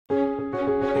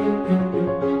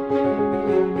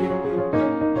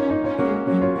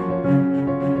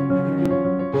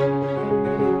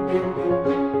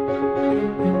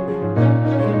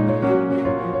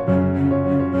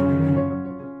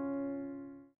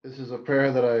This is a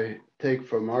prayer that I take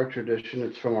from our tradition.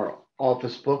 It's from our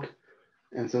office book.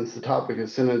 And since the topic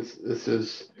is synods, this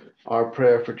is our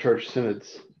prayer for church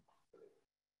synods.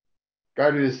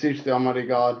 Guide me to beseech the Almighty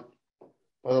God,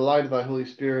 by the light of thy Holy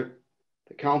Spirit,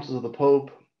 the councils of the Pope,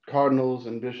 cardinals,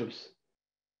 and bishops,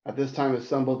 at this time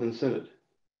assembled in synod,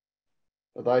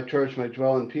 that thy church may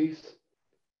dwell in peace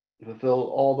and fulfill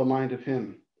all the mind of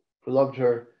him who loved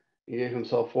her and gave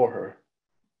himself for her,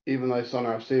 even thy Son,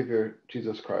 our Savior,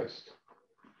 Jesus Christ.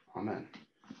 Amen.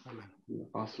 Amen. In the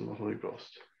awesome of the Holy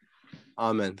Ghost.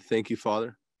 Amen. Thank you,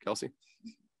 Father. Kelsey.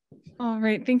 All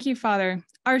right. Thank you, Father.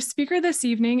 Our speaker this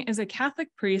evening is a Catholic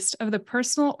priest of the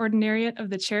Personal Ordinariate of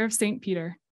the Chair of St.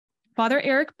 Peter. Father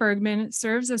Eric Bergman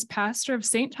serves as pastor of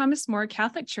St. Thomas More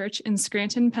Catholic Church in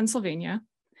Scranton, Pennsylvania,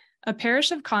 a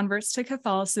parish of converts to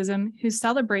Catholicism who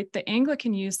celebrate the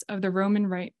Anglican use of the Roman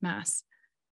Rite Mass.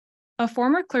 A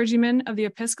former clergyman of the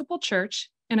Episcopal Church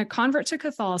and a convert to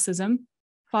Catholicism,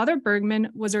 Father Bergman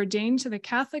was ordained to the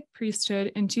Catholic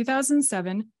priesthood in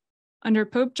 2007 under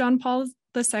Pope John Paul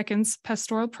II's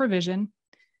pastoral provision,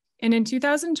 and in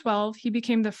 2012 he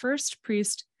became the first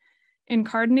priest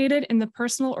incarnated in the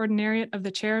Personal Ordinariate of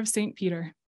the Chair of St.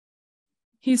 Peter.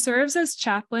 He serves as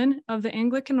chaplain of the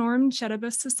Anglicanorum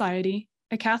Coetibus Society,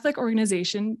 a Catholic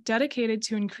organization dedicated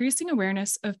to increasing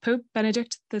awareness of Pope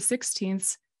Benedict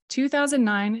XVI's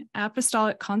 2009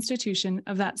 Apostolic Constitution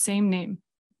of that same name.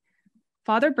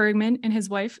 Father Bergman and his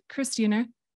wife, Kristina,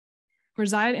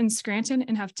 reside in Scranton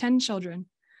and have 10 children.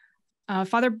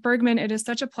 Father Bergman, it is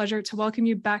such a pleasure to welcome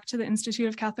you back to the Institute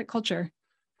of Catholic Culture.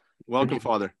 Welcome,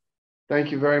 Father.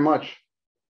 Thank you very much.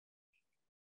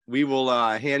 We will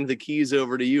hand the keys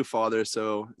over to you, Father,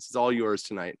 so this is all yours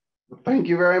tonight. Thank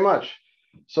you very much.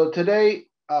 So today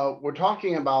we're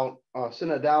talking about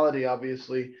synodality,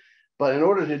 obviously, but in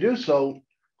order to do so,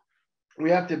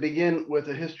 we have to begin with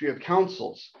a history of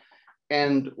councils.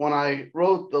 And when I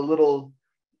wrote the little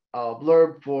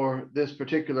blurb for this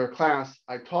particular class,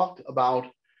 I talked about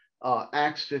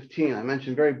Acts 15. I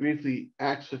mentioned very briefly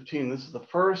Acts 15. This is the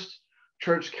first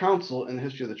church council in the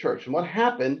history of the church. And what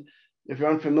happened, if you're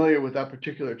unfamiliar with that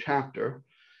particular chapter,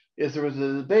 is there was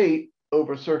a debate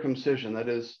over circumcision. That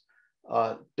is,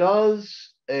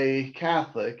 does a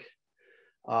Catholic,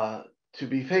 to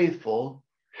be faithful,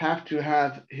 have to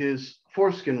have his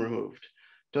foreskin removed?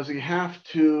 Does he have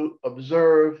to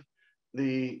observe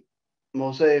the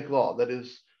Mosaic law, that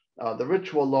is, the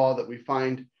ritual law that we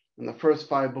find in the first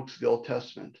 5 books of the Old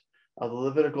Testament, the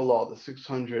Levitical law, the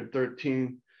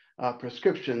 613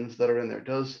 prescriptions that are in there?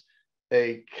 Does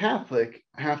a Catholic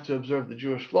have to observe the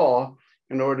Jewish law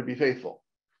in order to be faithful?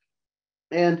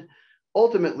 And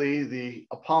ultimately, the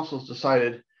apostles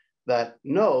decided that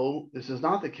no, this is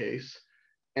not the case.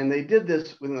 And they did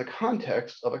this within the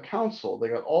context of a council. They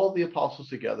got all the apostles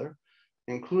together,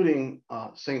 including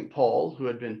St. Paul, who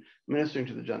had been ministering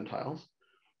to the Gentiles.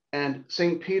 And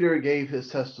St. Peter gave his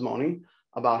testimony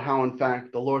about how, in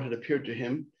fact, the Lord had appeared to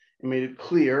him and made it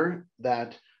clear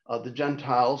that the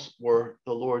Gentiles were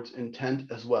the Lord's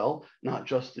intent as well, not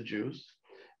just the Jews.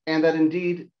 And that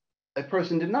indeed, a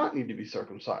person did not need to be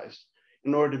circumcised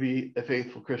in order to be a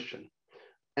faithful Christian.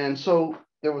 And so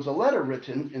there was a letter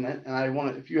written in it, and I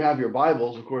want to, if you have your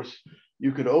Bibles, of course,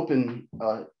 you could open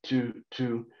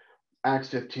to Acts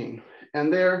 15.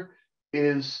 And there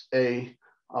is a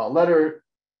letter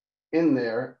in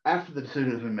there after the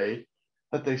decision has been made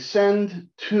that they send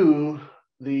to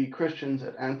the Christians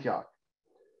at Antioch.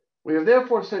 We have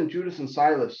therefore sent Judas and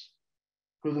Silas,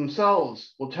 who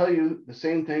themselves will tell you the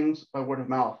same things by word of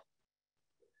mouth.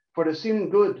 For it has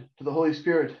seemed good to the Holy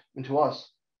Spirit and to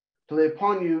us to lay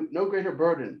upon you no greater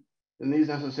burden than these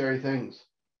necessary things,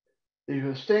 that you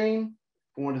abstain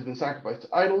from what has been sacrificed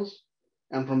to idols,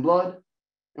 and from blood,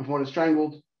 and from what is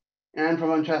strangled, and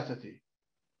from unchastity.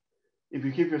 If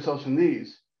you keep yourselves from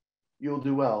these, you will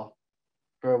do well.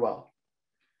 Farewell.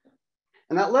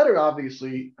 And that letter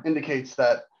obviously indicates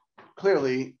that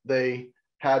clearly they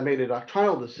had made a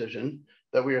doctrinal decision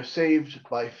that we are saved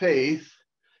by faith,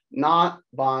 not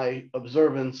by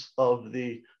observance of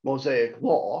the Mosaic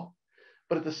law.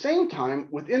 But at the same time,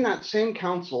 within that same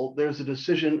council, there's a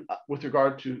decision with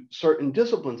regard to certain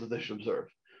disciplines that they should observe.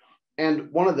 And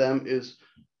one of them is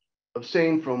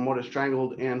abstain from what is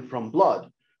strangled and from blood.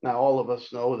 Now, all of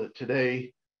us know that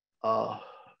today,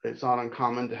 it's not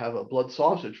uncommon to have a blood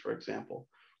sausage, for example.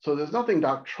 So there's nothing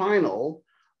doctrinal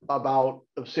about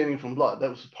abstaining from blood.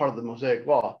 That was part of the Mosaic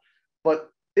law. But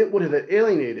it would have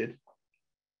alienated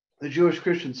the Jewish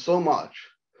Christians so much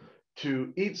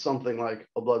to eat something like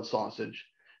a blood sausage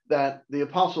that the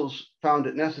apostles found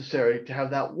it necessary to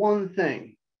have that one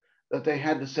thing that they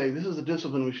had to say, this is the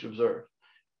discipline we should observe.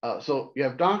 So you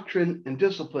have doctrine and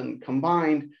discipline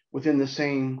combined within the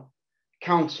same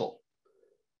council.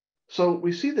 So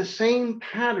we see the same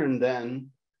pattern then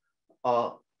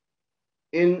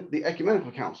in the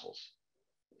Ecumenical Councils.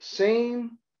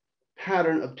 Same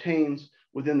pattern obtains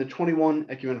within the 21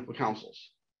 Ecumenical Councils.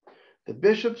 The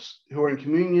bishops who are in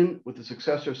communion with the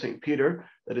successor of St. Peter,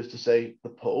 that is to say, the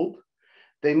Pope,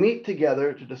 they meet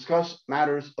together to discuss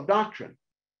matters of doctrine,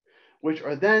 which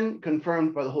are then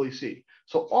confirmed by the Holy See.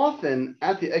 So often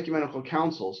at the Ecumenical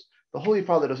Councils, the Holy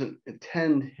Father doesn't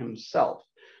attend himself.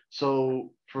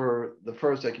 So for the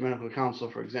First Ecumenical Council,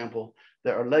 for example,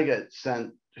 there are legates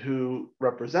sent who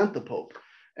represent the Pope.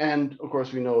 And of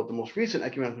course, we know at the most recent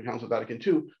Ecumenical Council, Vatican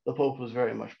II, the Pope was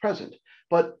very much present.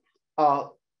 But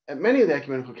at many of the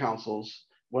Ecumenical Councils,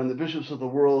 when the bishops of the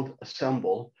world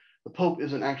assemble, the Pope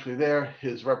isn't actually there.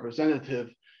 His representative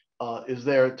is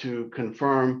there to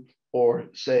confirm or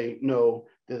say, no,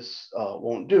 this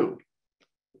won't do.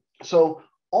 So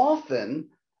often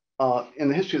in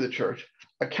the history of the church,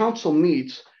 a council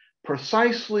meets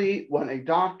precisely when a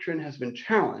doctrine has been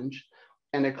challenged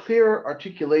and a clear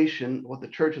articulation of what the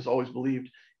church has always believed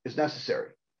is necessary.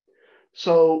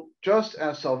 So just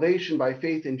as salvation by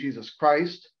faith in Jesus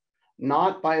Christ,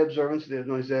 not by observance of the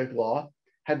Mosaic law,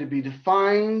 had to be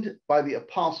defined by the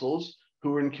apostles who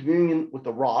were in communion with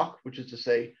the rock, which is to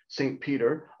say, St.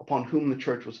 Peter, upon whom the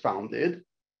church was founded,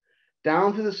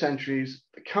 down through the centuries,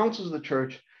 the councils of the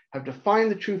church have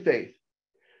defined the true faith.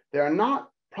 They are not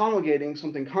promulgating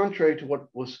something contrary to what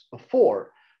was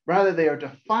before. Rather, they are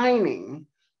defining,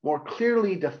 more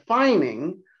clearly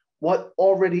defining what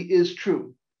already is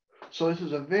true. So this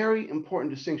is a very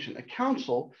important distinction. A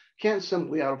council can't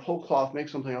simply out of whole cloth make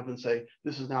something up and say,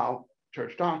 this is now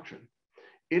church doctrine.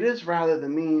 It is rather the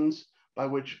means by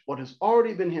which what has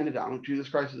already been handed down, Jesus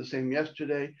Christ is the same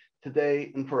yesterday,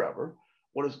 today, and forever,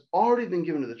 what has already been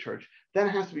given to the church, then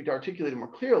has to be articulated more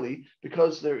clearly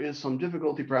because there is some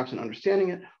difficulty perhaps in understanding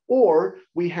it, or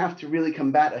we have to really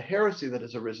combat a heresy that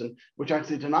has arisen, which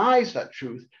actually denies that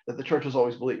truth that the church has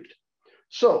always believed.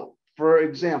 So, for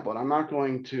example, and I'm not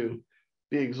going to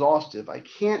be exhaustive, I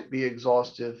can't be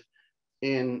exhaustive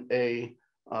in a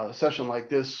session like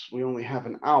this. We only have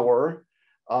an hour,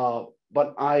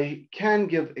 but I can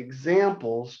give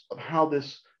examples of how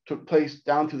this took place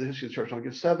down through the history of the church. I'm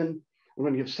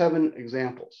going to give seven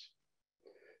examples.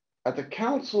 At the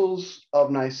councils of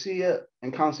Nicaea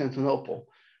and Constantinople,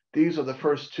 these are the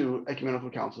first two ecumenical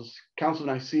councils. Council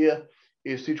of Nicaea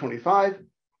is 325.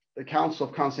 The Council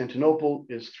of Constantinople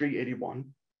is 381.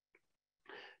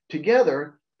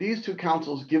 Together, these two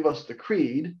councils give us the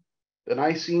creed, the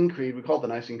Nicene Creed. We call it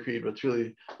the Nicene Creed, but it's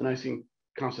really the Nicene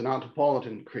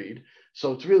Constantinopolitan Creed.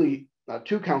 So it's really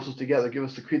two councils together give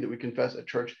us the creed that we confess at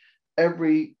church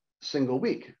every single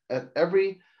week. At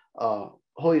every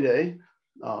holy day,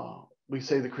 we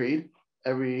say the creed.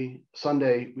 Every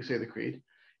Sunday, we say the creed.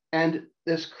 And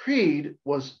this creed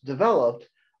was developed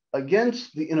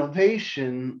against the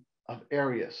innovation of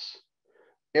Arius.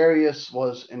 Arius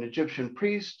was an Egyptian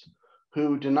priest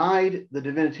who denied the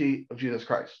divinity of Jesus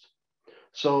Christ.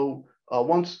 So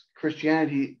once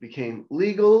Christianity became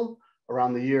legal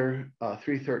around the year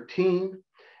 313,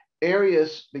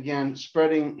 Arius began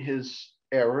spreading his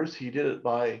errors. He did it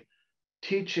by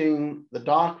teaching the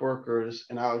dock workers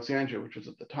in Alexandria, which was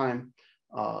at the time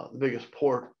the biggest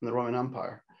port in the Roman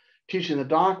Empire, teaching the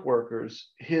dock workers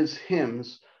his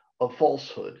hymns of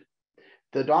falsehood.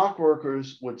 The dock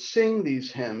workers would sing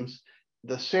these hymns,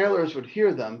 the sailors would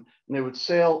hear them, and they would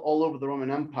sail all over the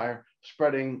Roman Empire,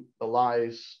 spreading the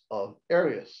lies of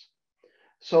Arius.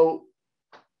 So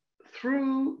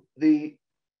through the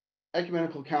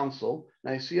Ecumenical Council,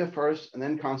 Nicaea first and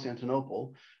then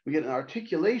Constantinople, we get an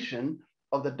articulation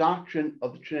of the doctrine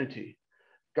of the Trinity.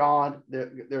 God,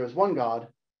 there is one God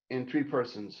in three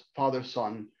persons, Father,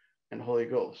 Son, and Holy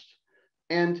Ghost.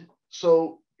 And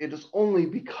so it is only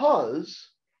because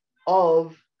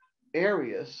of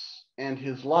Arius and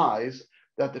his lies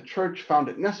that the church found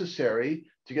it necessary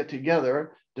to get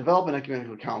together, develop an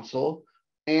ecumenical council,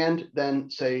 and then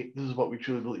say, this is what we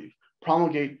truly believe.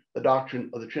 Promulgate the doctrine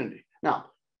of the Trinity. Now,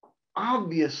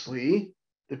 obviously,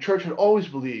 the church had always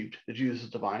believed that Jesus is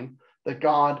divine, that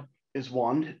God is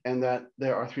one, and that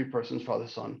there are three persons, Father,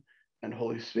 Son, and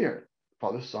Holy Spirit,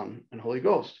 Father, Son, and Holy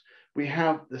Ghost. We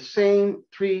have the same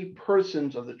three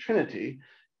persons of the Trinity.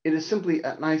 It is simply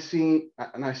at Nicaea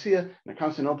and at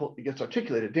Constantinople, it gets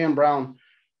articulated. Dan Brown,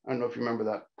 I don't know if you remember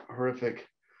that horrific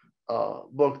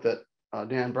book that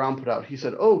Dan Brown put out. He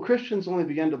said, "Oh, Christians only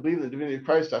began to believe in the divinity of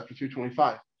Christ after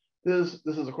 325." This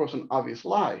is, of course, an obvious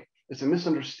lie. It's a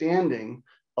misunderstanding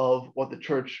of what the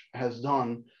church has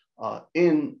done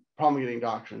in promulgating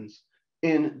doctrines,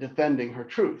 in defending her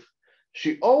truth.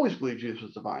 She always believed Jesus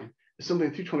was divine. It's simply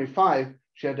in 325,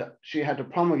 she had to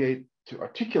promulgate, to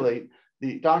articulate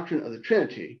the doctrine of the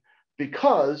Trinity,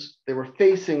 because they were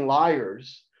facing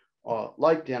liars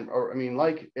like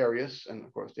Arius, and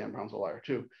of course Dan Brown's a liar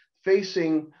too,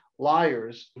 facing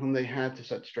liars whom they had to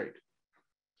set straight.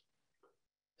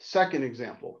 Second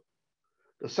example,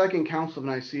 the Second Council of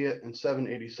Nicaea in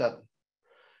 787.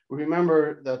 We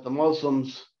remember that the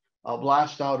Muslims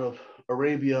blast out of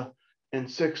Arabia in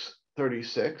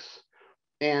 636,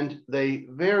 and they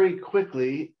very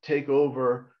quickly take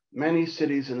over many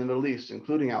cities in the Middle East,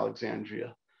 including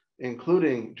Alexandria,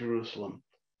 including Jerusalem,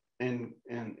 and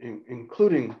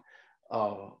including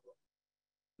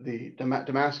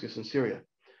Damascus in Syria.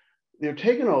 They're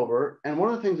taken over, and one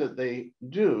of the things that they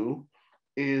do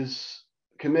is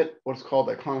commit what's called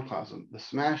iconoclasm, the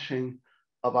smashing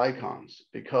of icons,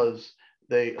 because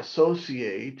they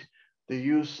associate the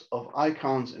use of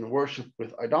icons in worship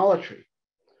with idolatry.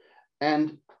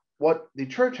 And what the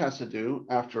church has to do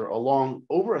after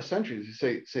over a century, as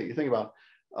you think about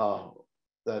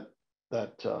that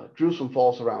Jerusalem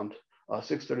falls around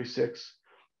 636,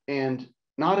 and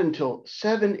not until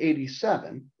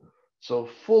 787, so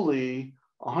fully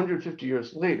 150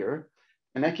 years later,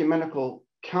 an ecumenical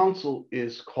council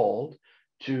is called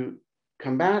to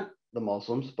combat the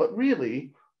Muslims, but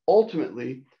really,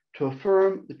 ultimately, to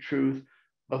affirm the truth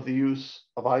of the use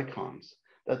of icons,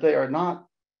 that they are not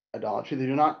idolatry. They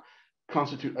do not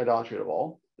constitute idolatry at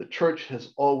all. The church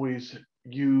has always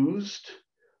used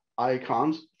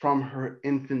icons from her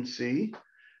infancy,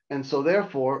 and so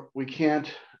therefore we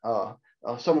can't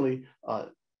suddenly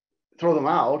throw them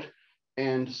out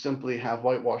and simply have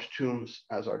whitewashed tombs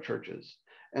as our churches.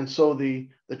 And so the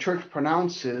church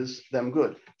pronounces them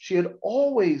good. She had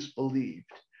always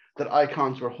believed that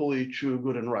icons were holy, true,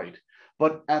 good, and right.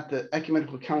 But at the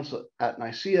Ecumenical Council at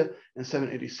Nicaea in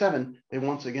 787, they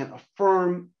once again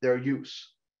affirm their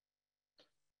use.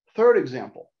 Third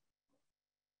example,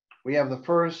 we have the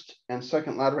First and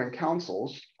Second Lateran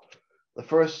Councils. The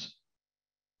First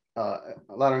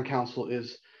Lateran Council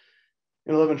is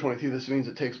in 1123. This means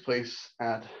it takes place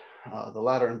at the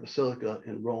Lateran Basilica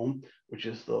in Rome, which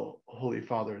is the Holy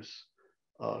Father's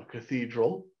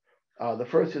cathedral. The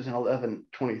first is in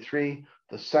 1123.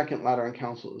 The Second Lateran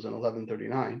Council is in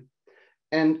 1139.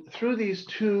 And through these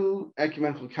two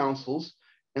ecumenical councils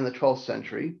in the 12th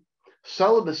century,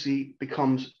 celibacy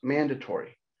becomes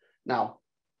mandatory. Now,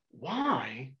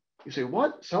 why? You say,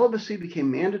 what? Celibacy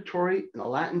became mandatory in the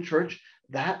Latin Church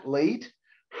that late?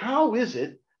 How is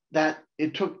it that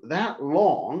it took that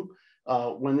long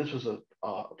when this was a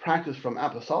practice from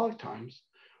apostolic times?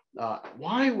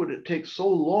 Why would it take so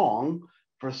long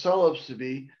for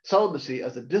celibacy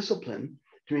as a discipline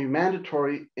to be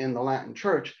mandatory in the Latin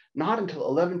Church, not until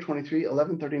 1123,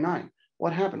 1139?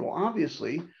 What happened? Well,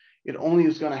 obviously, it only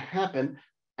is going to happen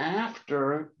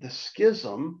after the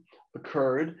schism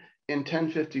occurred in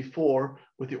 1054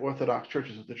 with the Orthodox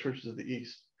churches, with the churches of the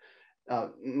East.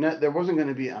 There wasn't going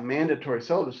to be a mandatory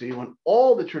celibacy when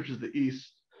all the churches of the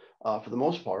East, for the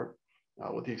most part,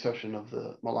 with the exception of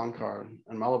the Malankar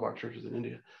and Malabar churches in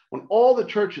India, when all the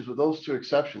churches, with those two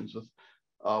exceptions, with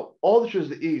all the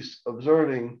churches of the East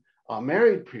observing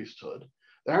married priesthood,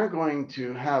 they aren't going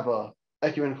to have a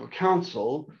ecumenical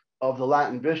council of the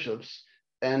Latin bishops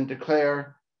and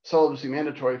declare celibacy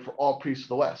mandatory for all priests of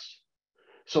the West.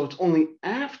 So it's only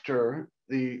after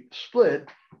the split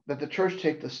that the church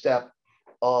takes the step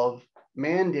of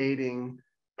mandating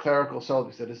clerical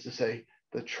celibacy. That is to say,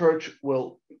 the church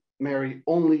will marry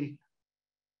only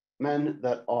men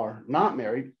that are not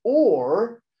married,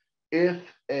 or if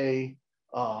a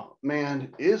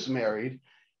man is married,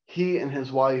 he and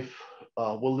his wife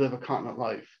will live a continent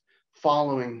life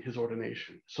following his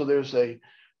ordination. So there's a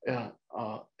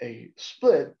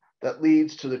split that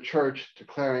leads to the church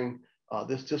declaring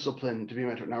this discipline to be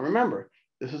mandatory. Now remember,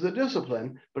 this is a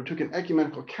discipline, but it took an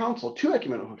ecumenical council, two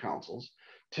ecumenical councils,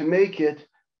 to make it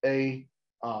a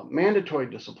mandatory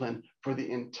discipline for the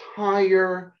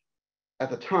entire, at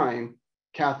the time,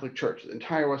 Catholic Church, the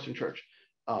entire Western Church.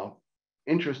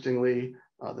 Interestingly,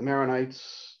 the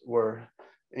Maronites were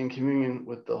in communion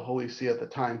with the Holy See at the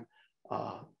time.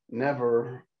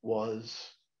 Never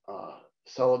was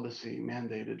celibacy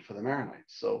mandated for the Maronites.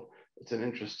 So it's an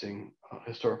interesting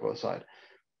historical aside.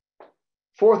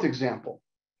 Fourth example,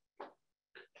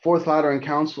 Fourth Lateran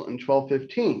Council in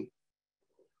 1215.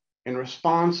 in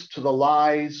response to the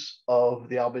lies of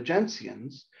the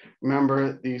Albigensians.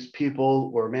 Remember, these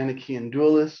people were Manichaean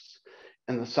dualists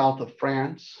in the south of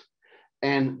France,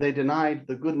 and they denied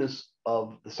the goodness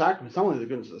of the sacraments, not only the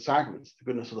goodness of the sacraments, the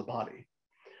goodness of the body.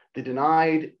 They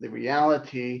denied the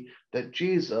reality that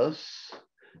Jesus,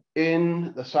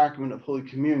 in the sacrament of Holy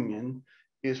Communion,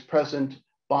 is present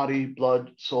body,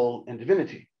 blood, soul, and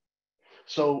divinity.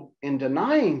 So in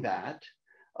denying that,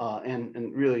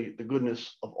 and really the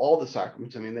goodness of all the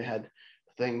sacraments, I mean, they had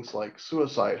things like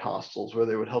suicide hostels where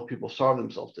they would help people starve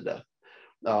themselves to death.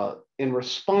 In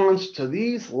response to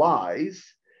these lies,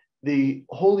 the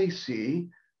Holy See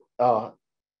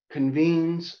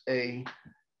convenes a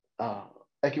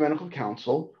ecumenical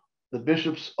council. The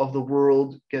bishops of the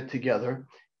world get together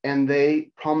and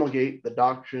they promulgate the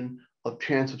doctrine of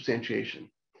transubstantiation.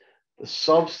 The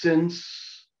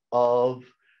substance of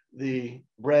the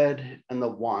bread and the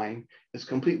wine is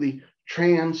completely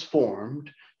transformed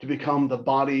to become the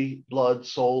body, blood,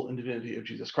 soul, and divinity of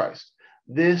Jesus Christ.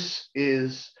 This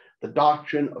is the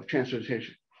doctrine of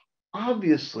transubstantiation.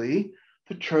 Obviously,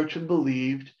 the church had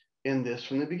believed in this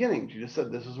from the beginning. Jesus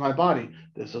said, "This is my body,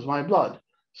 this is my blood."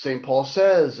 St. Paul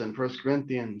says in 1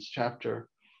 Corinthians chapter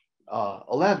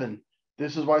 11,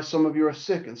 "This is why some of you are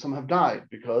sick and some have died,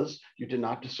 because you did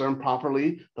not discern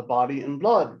properly the body and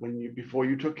blood before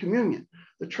you took communion."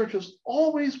 The church has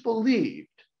always believed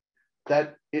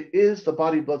that it is the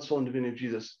body, blood, soul, and divinity of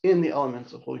Jesus in the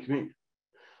elements of Holy Communion.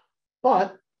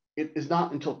 But it is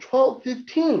not until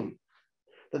 1215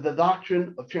 that the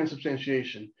doctrine of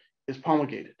transubstantiation is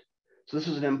promulgated. So this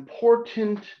is an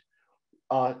important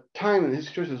time in the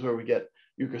history of churches where we get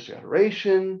Eucharistic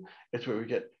adoration, it's where we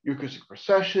get Eucharistic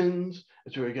processions,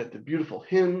 it's where we get the beautiful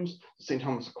hymns St.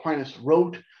 Thomas Aquinas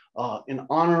wrote in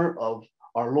honor of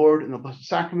our Lord in the Blessed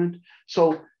Sacrament.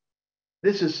 So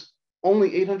this is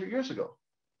only 800 years ago.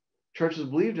 Churches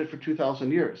believed it for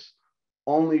 2,000 years.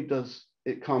 Only does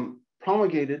it come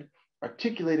promulgated,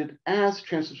 articulated as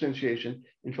transubstantiation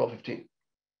in 1215.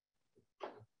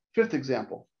 Fifth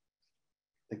example,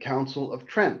 the Council of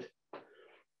Trent.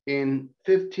 In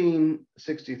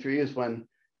 1563 is when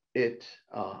it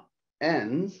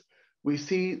ends. We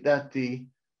see that the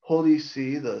Holy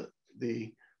See, the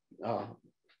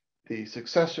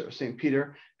successor of St.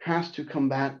 Peter, has to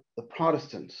combat the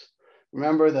Protestants.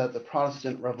 Remember that the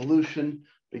Protestant Revolution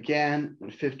began in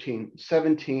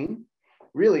 1517,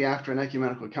 really after an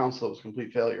ecumenical council that was a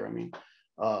complete failure. I mean,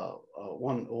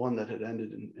 one that had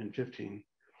ended in 15.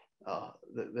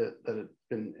 That had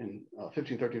been in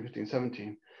 1513,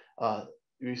 1517.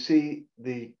 You see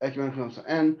the ecumenical council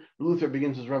end. Luther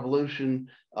begins his revolution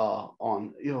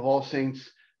on Eve of All Saints,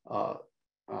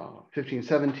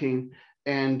 1517,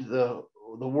 and the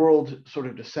world sort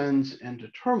of descends into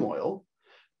turmoil,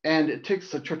 and it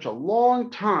takes the church a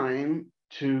long time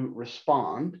to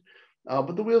respond,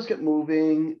 but the wheels get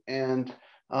moving, and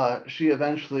she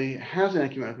eventually has an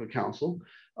ecumenical council.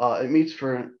 It meets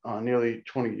for nearly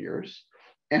 20 years.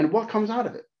 And what comes out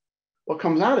of it? What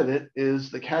comes out of it is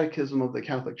the Catechism of the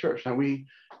Catholic Church. Now, we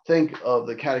think of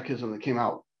the Catechism that came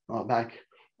out back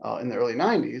in the early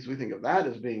 90s. We think of that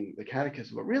as being the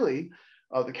Catechism. But really,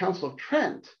 the Council of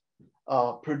Trent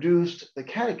produced the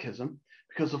Catechism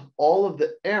because of all of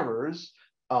the errors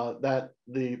that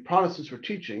the Protestants were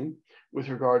teaching with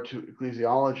regard to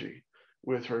ecclesiology,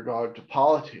 with regard to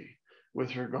polity,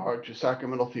 with regard to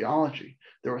sacramental theology.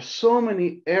 There were so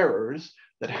many errors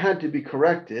that had to be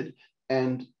corrected,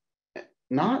 and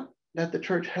not that the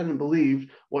church hadn't believed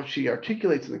what she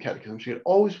articulates in the Catechism. She had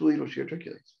always believed what she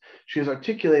articulates. She is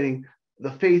articulating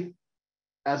the faith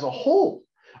as a whole.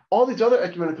 All these other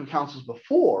ecumenical councils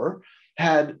before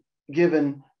had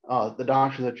given the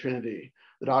doctrine of the Trinity,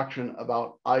 the doctrine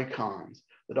about icons,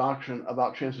 the doctrine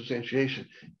about transubstantiation.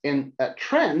 At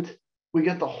Trent, we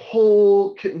get the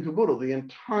whole kit and caboodle. The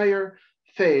entire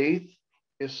faith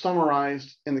is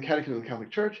summarized in the Catechism of the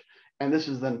Catholic Church, and this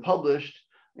is then published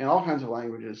in all kinds of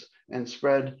languages and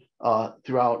spread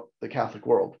throughout the Catholic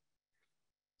world.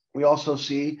 We also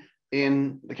see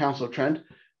in the Council of Trent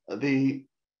the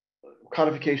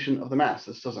codification of the Mass.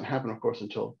 This doesn't happen, of course,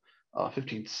 until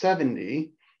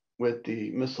 1570 with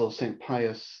the Missal of St.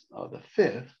 Pius V,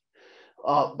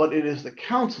 but it is the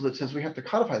Council that says we have to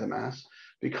codify the Mass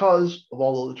because of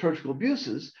all the liturgical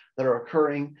abuses that are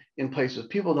occurring in places.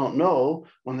 People don't know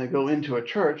when they go into a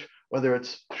church whether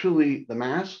it's truly the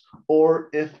Mass or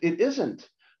if it isn't.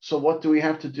 So what do we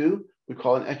have to do? We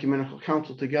call an ecumenical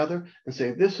council together and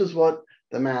say, this is what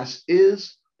the Mass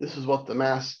is, this is what the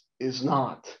Mass is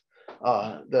not.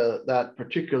 That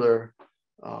particular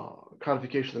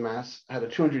codification of the Mass had a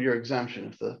 200-year exemption.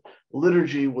 If the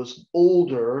liturgy was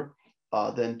older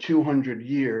than 200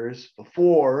 years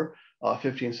before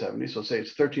 1570. So say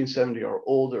it's 1370 or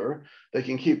older, they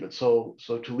can keep it. So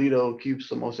Toledo keeps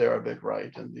the Mozarabic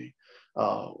rite, and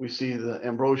we see the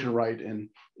Ambrosian rite in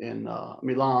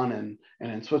Milan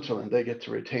and in Switzerland. They get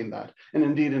to retain that. And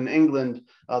indeed, in England,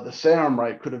 the Salem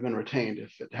rite could have been retained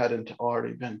if it hadn't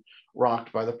already been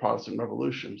rocked by the Protestant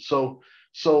Revolution. So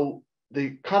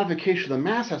the codification of the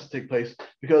Mass has to take place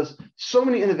because so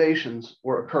many innovations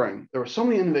were occurring. There were so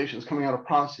many innovations coming out of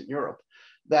Protestant Europe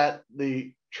that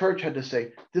the Church had to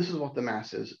say, this is what the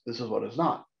Mass is, this is what it's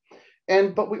not.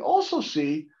 But we also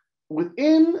see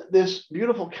within this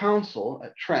beautiful council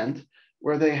at Trent,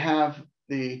 where they have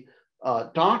the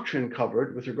doctrine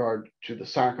covered with regard to the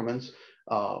sacraments,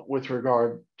 with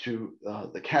regard to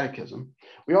the catechism,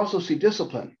 we also see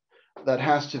discipline that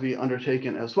has to be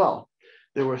undertaken as well.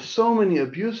 There were so many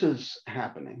abuses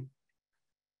happening.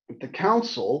 The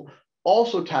council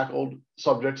also tackled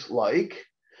subjects like,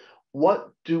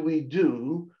 what do we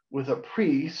do with a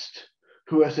priest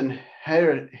who has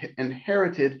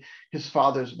inherited his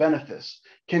father's benefice?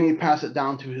 Can he pass it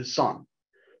down to his son?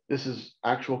 This is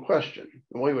actual question.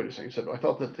 And what are saying? He said, I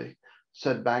thought that they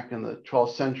said back in the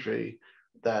 12th century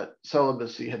that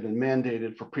celibacy had been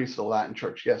mandated for priests of the Latin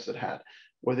Church. Yes, it had.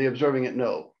 Were they observing it?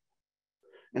 No.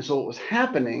 And so what was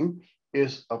happening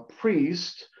is a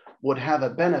priest would have a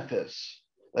benefice,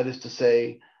 that is to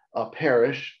say, a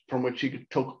parish from which he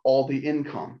took all the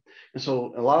income. And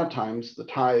so a lot of times the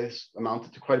tithes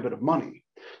amounted to quite a bit of money.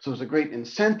 So it was a great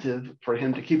incentive for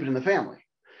him to keep it in the family.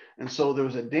 And so there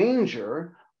was a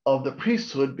danger of the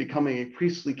priesthood becoming a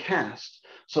priestly caste,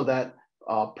 so that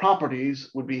properties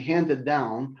would be handed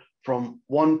down from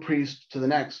one priest to the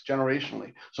next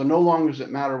generationally. So no longer does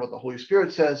it matter what the Holy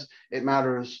Spirit says, it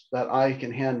matters that I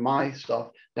can hand my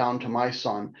stuff down to my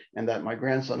son, and that my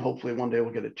grandson hopefully one day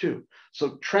will get it too.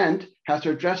 So Trent has to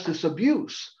address this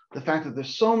abuse, the fact that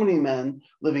there's so many men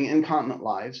living incontinent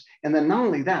lives, and then not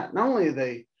only that,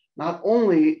 not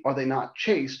only are they not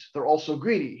chaste, they're also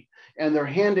greedy, and they're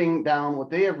handing down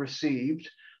what they have received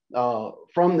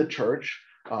from the church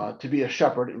to be a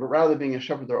shepherd, but rather than being a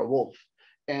shepherd, they're a wolf.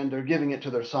 And they're giving it to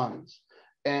their sons.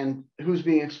 And who's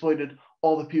being exploited?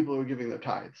 All the people who are giving their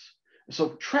tithes. So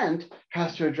Trent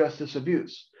has to address this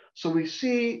abuse. So we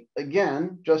see,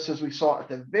 again, just as we saw at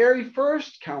the very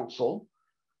first council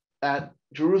at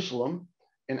Jerusalem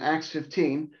in Acts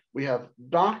 15, we have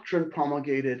doctrine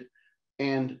promulgated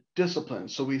and discipline.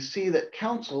 So we see that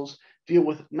councils deal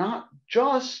with not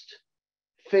just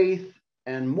faith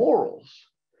and morals.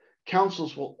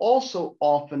 Councils will also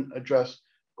often address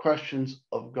questions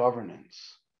of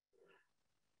governance,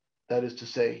 that is to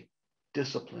say,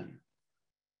 discipline.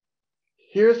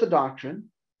 Here's the doctrine.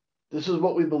 This is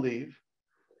what we believe.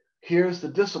 Here's the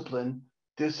discipline.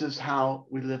 This is how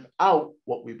we live out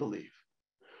what we believe.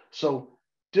 So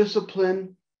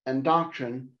discipline and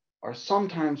doctrine are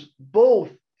sometimes both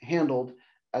handled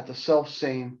at the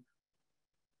self-same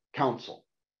council.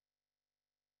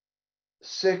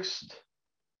 Sixth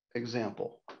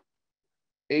example.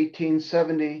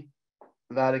 1870,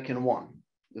 Vatican I.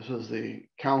 This was the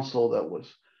council that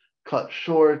was cut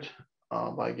short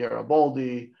by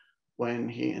Garibaldi when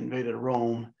he invaded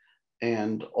Rome,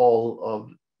 and all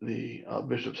of the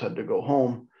bishops had to go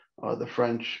home. The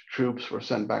French troops were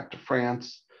sent back to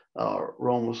France.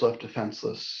 Rome was left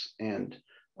defenseless, and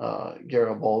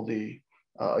Garibaldi,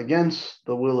 against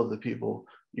the will of the people,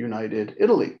 united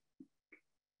Italy.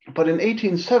 But in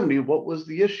 1870, what was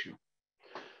the issue?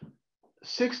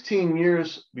 16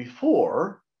 years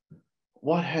before,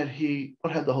 what had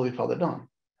the Holy Father done?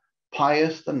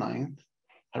 Pius IX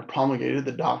had promulgated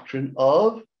the doctrine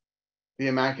of the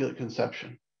Immaculate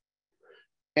Conception.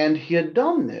 And he had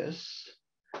done this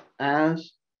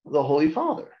as the Holy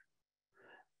Father,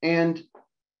 and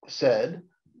said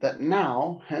that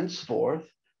now, henceforth,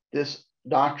 this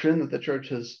doctrine that the Church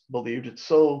has believed, it's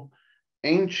so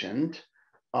ancient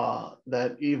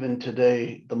that even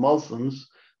today the Muslims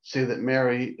say that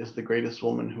Mary is the greatest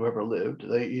woman who ever lived.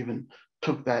 They even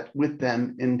took that with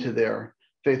them into their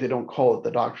faith. They don't call it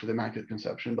the doctrine of the Immaculate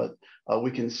Conception, but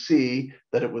we can see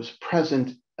that it was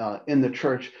present in the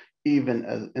Church even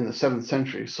as in the 7th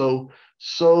century. So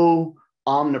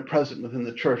omnipresent within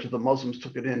the Church that the Muslims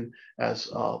took it in as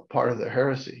part of their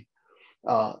heresy.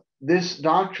 This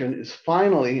doctrine is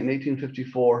finally in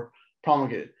 1854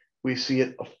 promulgated. We see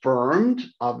it affirmed,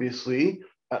 obviously,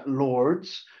 at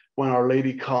Lourdes, when Our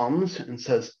Lady comes and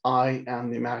says, I am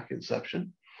the Immaculate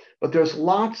Conception. But there's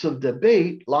lots of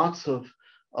debate, lots of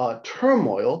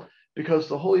turmoil, because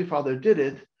the Holy Father did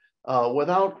it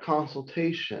without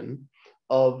consultation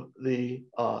of the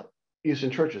Eastern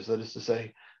churches, that is to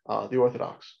say, the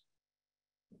Orthodox.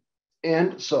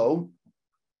 And so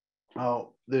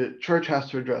the church has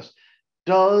to address,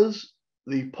 does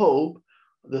the Pope,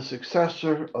 the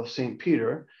successor of St.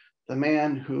 Peter, the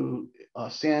man who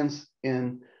stands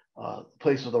in the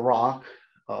place of the rock,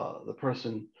 the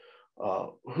person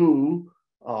who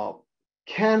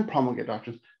can promulgate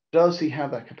doctrines, does he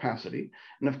have that capacity?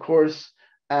 And of course,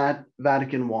 at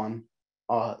Vatican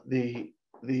I, the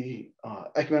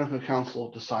Ecumenical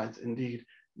Council decides indeed,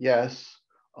 yes,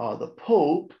 the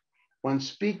Pope, when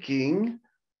speaking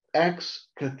ex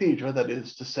cathedra, that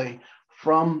is to say,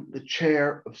 from the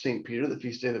chair of St. Peter, the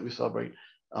feast day that we celebrate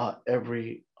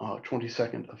every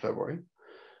 22nd of February,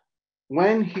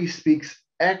 when he speaks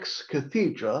ex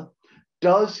cathedra,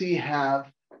 does he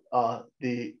have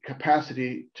the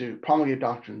capacity to promulgate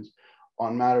doctrines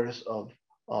on matters of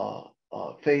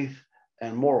faith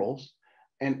and morals?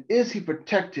 And is he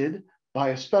protected by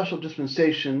a special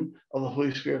dispensation of the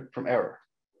Holy Spirit from error?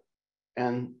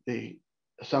 And the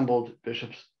assembled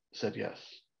bishops said yes,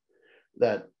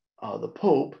 that the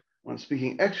Pope, when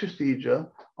speaking ex cathedra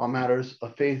on matters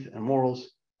of faith and morals,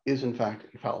 is in fact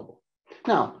infallible.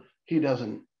 Now, he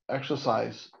doesn't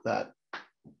exercise that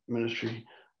ministry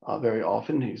very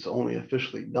often. He's only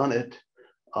officially done it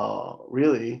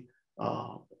really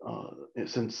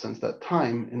since that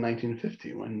time in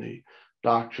 1950, when the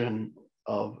doctrine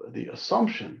of the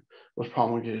Assumption was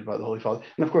promulgated by the Holy Father.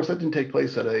 And of course, that didn't take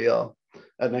place at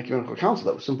an ecumenical council.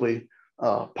 That was simply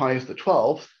Pius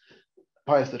XII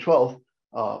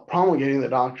promulgating the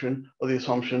doctrine of the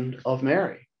Assumption of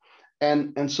Mary.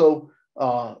 And so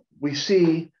we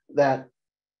see that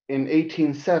in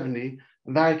 1870,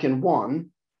 Vatican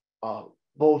I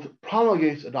both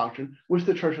promulgates a doctrine which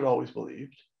the church had always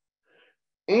believed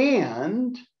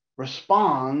and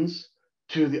responds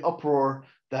to the uproar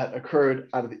that occurred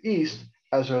out of the East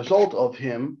as a result of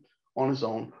him on his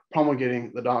own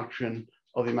promulgating the doctrine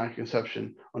of the Immaculate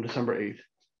Conception on December 8th,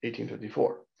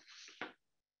 1854.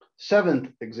 Seventh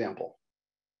example,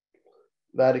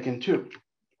 Vatican II,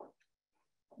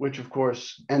 which of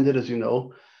course ended, as you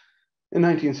know, in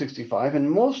 1965.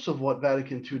 And most of what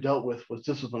Vatican II dealt with was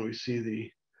discipline. We see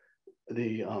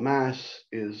the Mass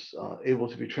is able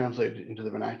to be translated into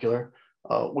the vernacular,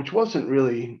 which wasn't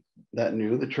really that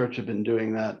new. The church had been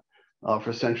doing that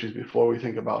for centuries before. We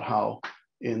think about how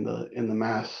in the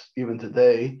Mass, even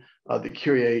today, the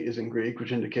Kyrie is in Greek,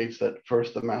 which indicates that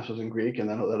first the Mass was in Greek, and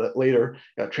then that later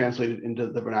got translated into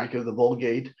the vernacular, the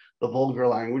Vulgate, the vulgar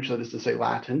language, that is to say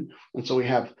Latin. And so we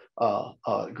have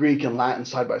Greek and Latin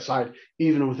side by side,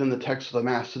 even within the text of the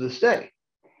Mass to this day.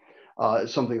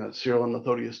 It's something that Cyril and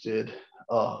Methodius did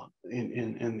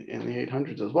in the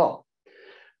 800s as well.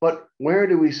 But where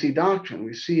do we see doctrine?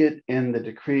 We see it in the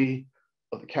decree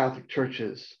of the Catholic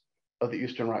churches of the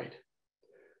Eastern Rite.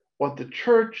 What the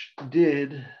church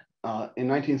did in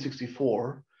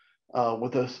 1964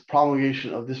 with the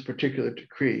promulgation of this particular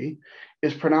decree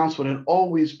is pronounce what had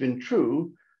always been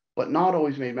true, but not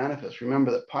always made manifest.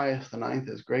 Remember that Pius IX,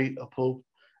 as great a pope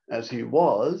as he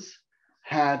was,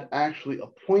 had actually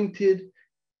appointed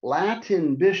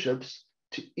Latin bishops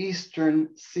to Eastern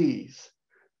sees.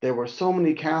 There were so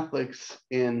many Catholics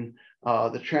in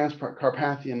the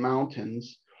Transcarpathian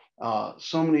Mountains,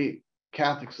 so many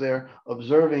Catholics there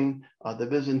observing the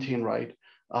Byzantine Rite.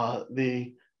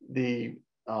 The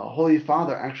Holy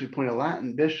Father actually appointed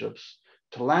Latin bishops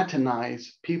to Latinize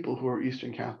people who were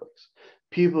Eastern Catholics,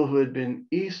 people who had been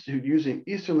using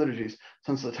Eastern liturgies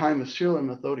since the time of Cyril and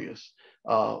Methodius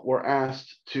were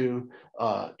asked to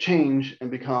change and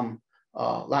become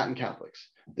Latin Catholics.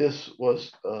 This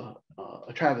was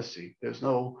a travesty. There's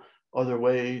no other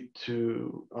way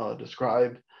to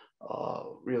describe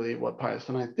really what Pius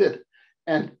IX did.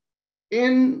 And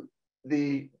in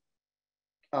the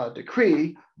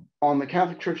decree on the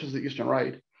Catholic churches of the Eastern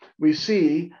Rite, we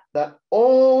see that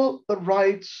all the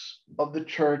rites of the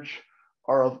church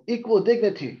are of equal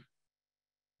dignity.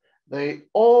 They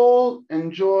all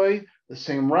enjoy the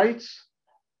same rights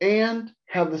and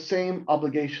have the same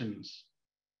obligations.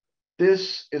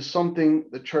 This is something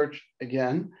the church,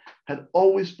 again, had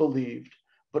always believed,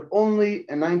 but only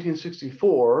in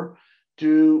 1964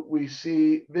 do we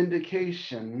see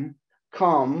vindication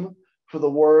come for the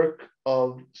work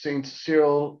of Saints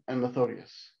Cyril and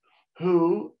Methodius,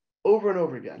 who over and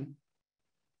over again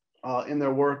in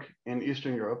their work in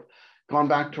Eastern Europe, gone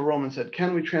back to Rome and said,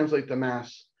 can we translate the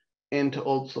Mass into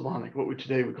Old Slavonic, what we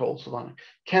today would call Old Slavonic?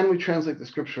 Can we translate the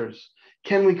scriptures?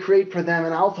 Can we create for them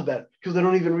an alphabet because they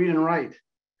don't even read and write?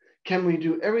 Can we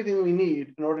do everything we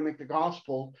need in order to make the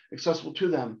gospel accessible to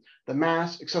them, the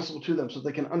Mass accessible to them, so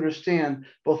they can understand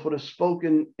both what is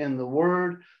spoken in the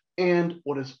word and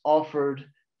what is offered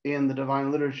in the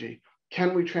divine liturgy?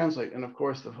 can we translate? And of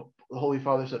course, the Holy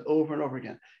Father said over and over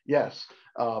again, yes.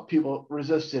 People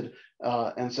resisted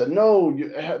and said, no,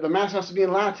 the Mass has to be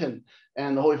in Latin.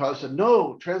 And the Holy Father said,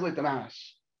 no, translate the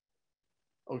Mass.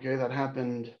 Okay, that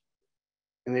happened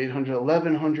in the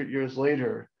 1100 years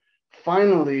later.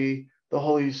 Finally, the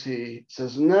Holy See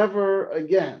says, never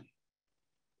again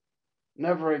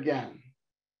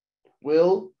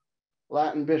will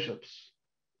Latin bishops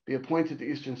be appointed to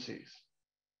Eastern Sees.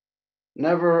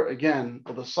 Never again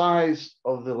will the size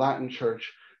of the Latin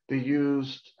Church be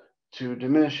used to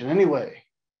diminish in any way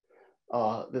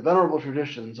the venerable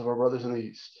traditions of our brothers in the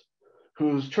East,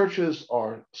 whose churches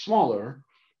are smaller,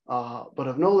 but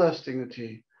of no less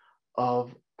dignity,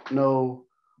 of no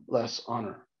less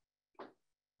honor.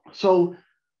 So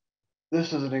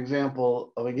this is an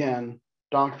example of, again,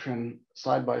 doctrine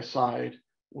side by side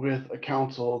with a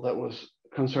council that was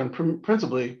concerned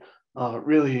principally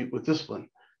really with discipline.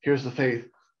 Here's the faith.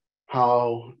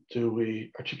 How do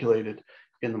we articulate it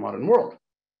in the modern world?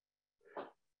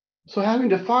 So having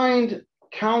defined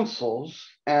councils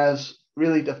as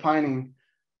really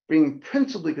being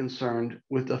principally concerned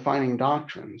with defining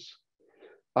doctrines,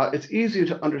 it's easier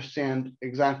to understand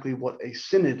exactly what a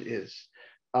synod is.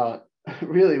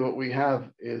 Really what we have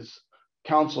is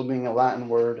council being a Latin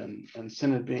word and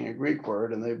synod being a Greek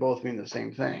word, and they both mean the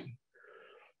same thing.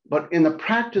 But in the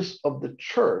practice of the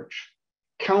church,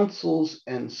 councils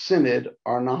and synod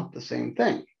are not the same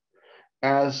thing.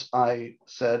 As I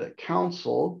said, a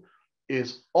council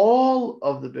is all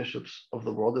of the bishops of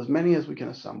the world, as many as we can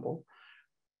assemble,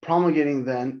 promulgating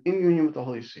then in union with the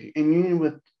Holy See, in union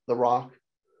with the Rock,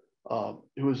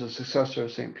 who is a successor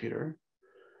of St. Peter.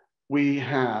 We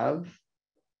have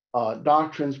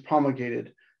doctrines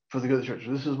promulgated for the good of the church.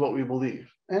 This is what we believe.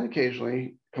 And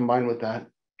occasionally, combined with that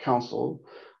council,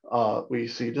 we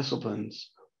see disciplines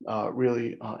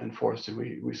really enforced, and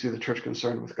we see the church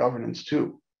concerned with governance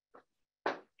too.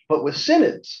 But with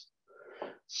synods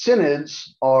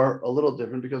are a little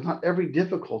different, because not every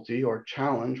difficulty or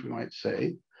challenge, we might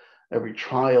say, every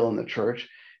trial in the church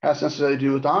has necessarily to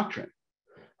do with doctrine.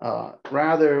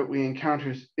 Rather, we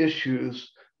encounter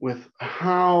issues with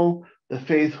how the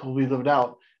faith will be lived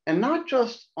out, and not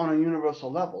just on a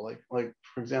universal level, like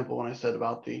for example, when I said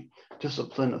about the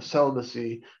discipline of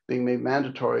celibacy being made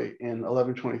mandatory in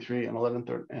 1123 and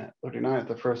 1139 at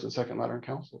the First and Second Lateran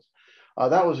Councils.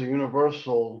 That was a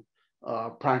universal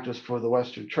practice for the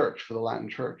Western Church, for the Latin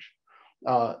Church.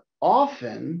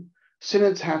 Often,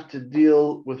 synods have to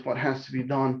deal with what has to be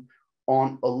done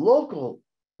on a local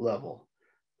level.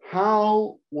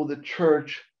 How will the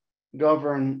church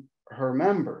govern her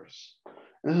members?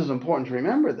 And this is important to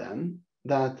remember then,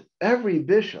 that every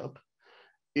bishop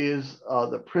is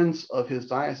the prince of his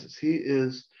diocese. He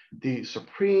is the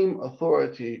supreme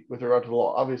authority with regard to the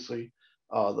law. Obviously,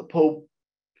 the Pope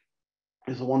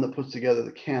is the one that puts together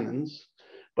the canons,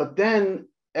 but then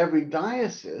every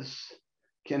diocese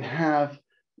can have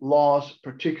laws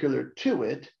particular to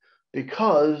it,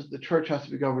 because the church has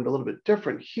to be governed a little bit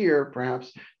different here,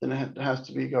 perhaps, than it has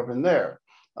to be governed there.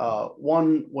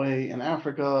 One way in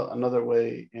Africa, another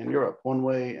way in Europe, one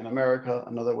way in America,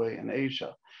 another way in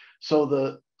Asia. So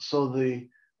the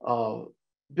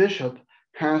bishop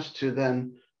has to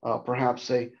then perhaps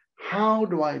say, how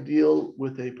do I deal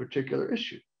with a particular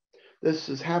issue? This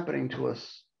is happening to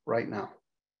us right now.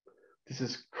 This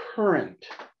is current.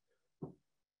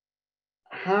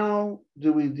 How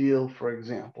do we deal, for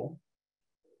example,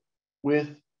 with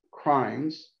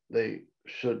crimes? They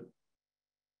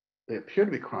appear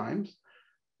to be crimes.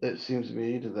 It seems to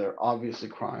me that they're obviously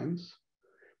crimes,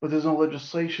 but there's no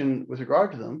legislation with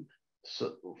regard to them,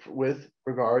 so with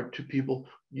regard to people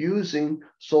using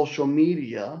social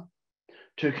media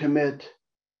to commit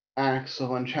acts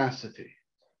of unchastity.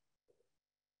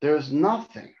 There is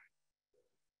nothing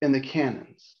in the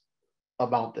canons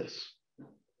about this.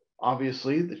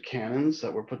 Obviously, the canons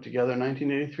that were put together in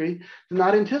 1983 did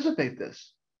not anticipate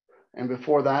this. And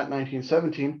before that,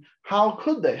 1917, how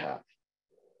could they have?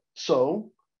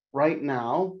 So right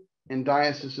now, in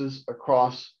dioceses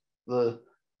across the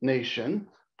nation,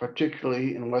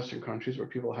 particularly in Western countries where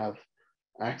people have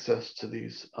access to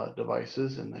these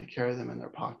devices and they carry them in their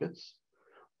pockets,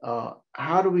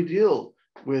 how do we deal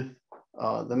with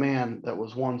the man that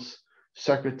was once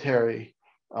secretary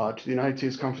to the United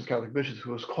States Conference of Catholic Bishops,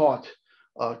 who was caught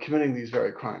committing these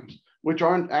very crimes, which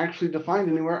aren't actually defined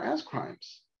anywhere as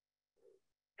crimes?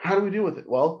 How do we deal with it?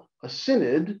 Well, a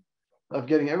synod of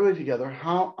getting everybody together,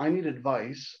 how I need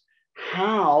advice,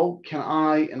 how can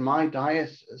I in my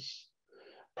diocese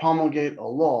promulgate a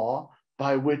law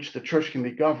by which the church can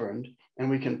be governed and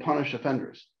we can punish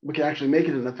offenders? We can actually make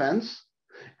it an offense,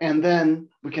 And then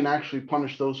we can actually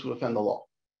punish those who offend the law.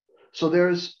 So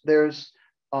there's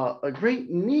a great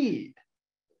need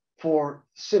for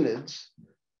synods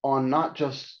on not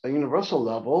just a universal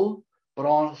level, but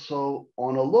also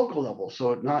on a local level.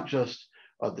 So not just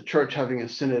the church having a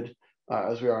synod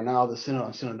as we are now, the Synod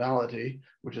on Synodality,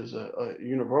 which is a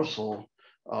universal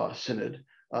synod.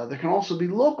 There can also be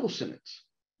local synods.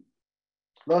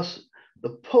 Thus, the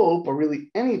Pope, or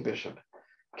really any bishop,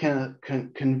 can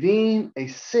convene a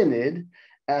synod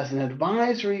as an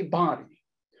advisory body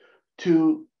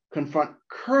to confront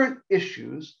current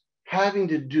issues having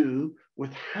to do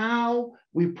with how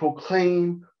we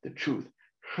proclaim the truth.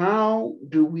 How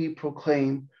do we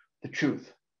proclaim the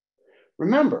truth?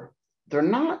 Remember, they're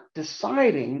not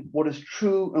deciding what is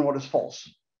true and what is false.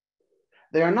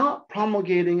 They are not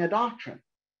promulgating a doctrine,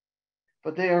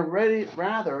 but they are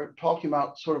rather talking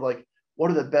about sort of like,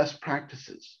 what are the best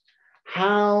practices?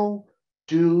 How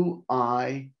do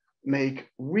I make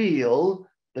real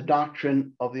the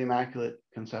doctrine of the Immaculate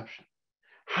Conception?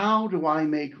 How do I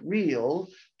make real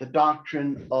the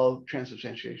doctrine of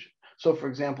transubstantiation? So, for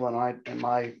example, in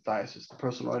my diocese, the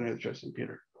Personal Ordinariate of the Church of St.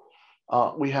 Peter,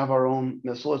 we have our own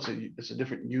missal. It's a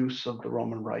different use of the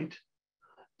Roman Rite.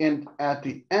 And at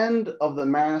the end of the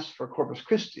Mass for Corpus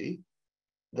Christi,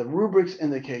 the rubrics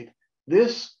indicate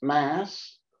this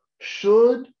Mass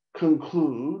should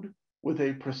conclude with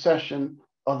a procession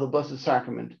of the Blessed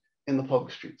Sacrament in the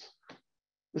public streets.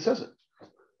 It says it.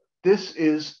 This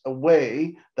is a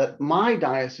way that my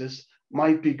diocese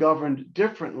might be governed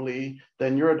differently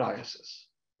than your diocese,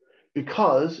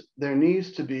 because there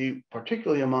needs to be,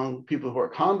 particularly among people who are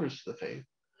converts to the faith,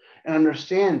 an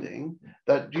understanding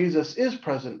that Jesus is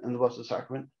present in the Blessed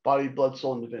Sacrament, body, blood,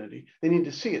 soul, and divinity. They need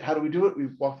to see it. How do we do it? We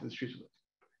walk through the streets with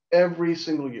it every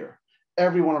single year,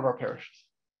 every one of our parishes.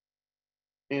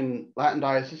 In Latin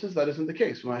dioceses, that isn't the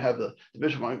case. We might have the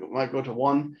bishop might go to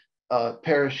one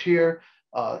parish here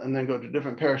and then go to a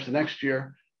different parish the next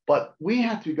year. But we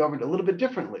have to be governed a little bit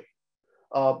differently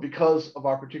because of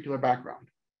our particular background.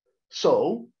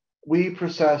 So we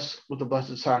process with the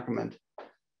Blessed Sacrament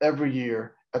every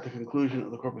year at the conclusion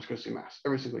of the Corpus Christi Mass,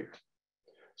 every single year.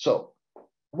 So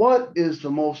what is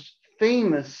the most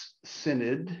famous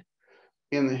synod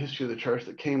in the history of the church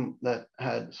that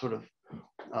had sort of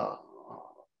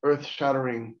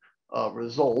earth-shattering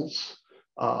results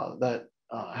that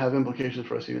have implications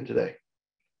for us even today?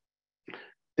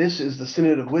 This is the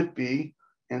Synod of Whitby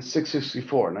in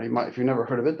 664. Now, if you've never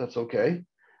heard of it, that's okay.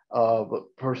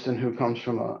 But person who comes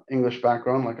from an English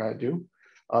background like I do,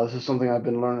 this is something I've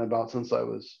been learning about since I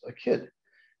was a kid.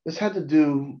 This had to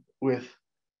do with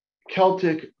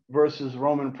Celtic versus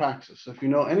Roman praxis. If you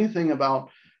know anything about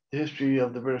the history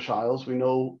of the British Isles, we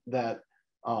know that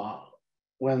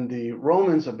when the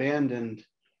Romans abandoned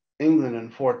England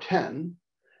in 410,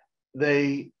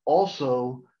 they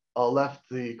also left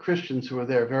the Christians who were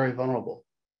there very vulnerable.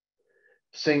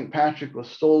 St. Patrick was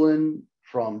stolen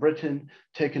from Britain,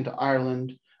 taken to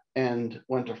Ireland, and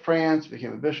went to France,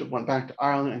 became a bishop, went back to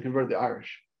Ireland, and converted the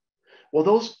Irish. Well,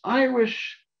 those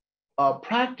Irish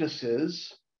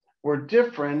practices were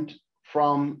different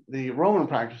from the Roman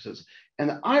practices. And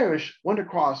the Irish went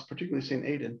across, particularly St.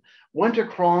 Aidan, went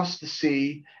across the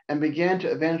sea and began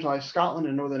to evangelize Scotland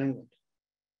and Northern England.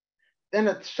 Then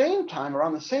at the same time,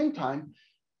 around the same time,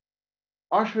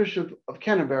 Archbishop of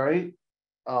Canterbury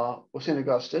was St.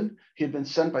 Augustine. He had been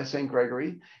sent by St.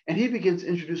 Gregory, and he begins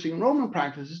introducing Roman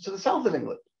practices to the south of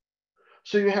England.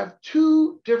 So you have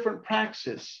two different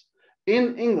praxis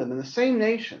in England, in the same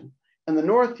nation. In the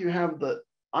north, you have the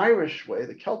Irish way,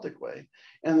 the Celtic way,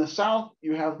 and in the south,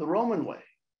 you have the Roman way,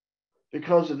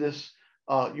 because of this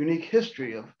unique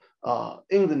history of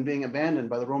England being abandoned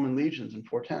by the Roman legions in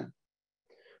 410.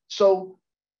 So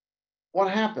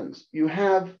what happens? You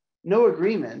have no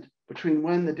agreement between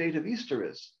when the date of Easter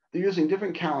is. They're using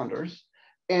different calendars.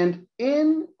 And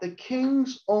in the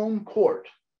king's own court,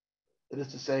 that is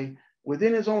to say,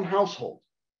 within his own household,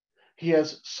 he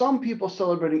has some people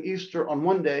celebrating Easter on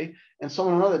one day and some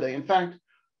on another day. In fact,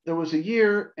 there was a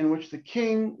year in which the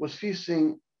king was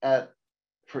feasting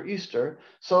for Easter,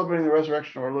 celebrating the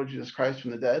resurrection of our Lord Jesus Christ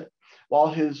from the dead, while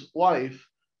his wife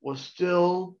was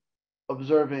still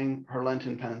observing her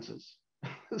Lenten penances.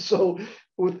 So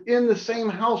within the same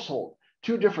household,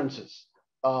 two differences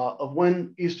of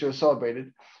when Easter is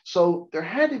celebrated. So there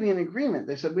had to be an agreement.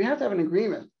 They said, we have to have an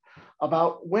agreement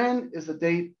about when is the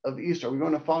date of Easter. Are we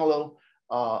going to follow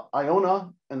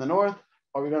Iona in the north?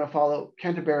 Or are we going to follow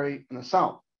Canterbury in the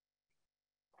south?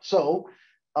 So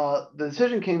the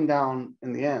decision came down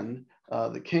in the end.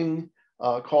 The king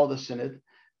called a synod,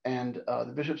 and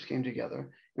the bishops came together.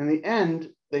 In the end,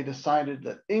 they decided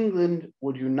that England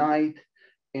would unite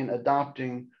in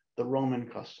adopting the Roman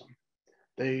custom.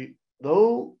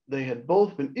 Though they had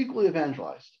both been equally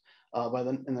evangelized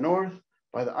in the north,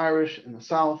 by the Irish in the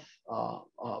south,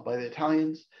 by the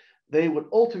Italians, they would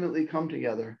ultimately come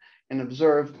together and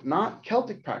observe not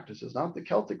Celtic practices, not the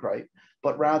Celtic rite,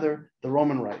 but rather the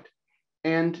Roman rite.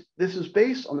 And this is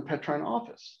based on the Petrine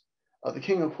office. The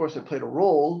king, of course, had played a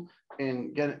role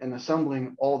in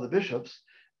assembling all the bishops,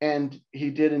 and he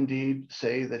did indeed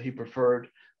say that he preferred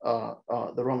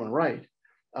the Roman rite,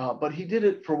 but he did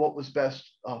it for what was best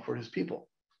for his people.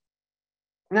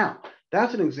 Now,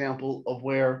 that's an example of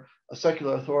where a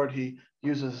secular authority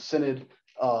uses a synod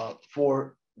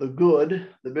for the good.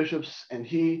 The bishops and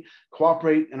he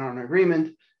cooperate and are in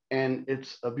agreement, and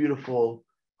it's a beautiful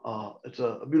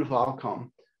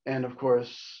outcome. And of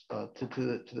course,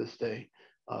 to this day,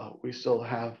 we still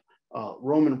have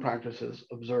Roman practices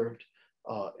observed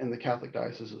in the Catholic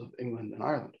dioceses of England and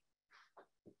Ireland.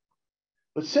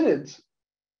 But synods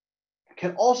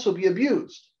can also be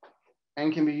abused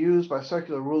and can be used by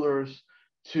secular rulers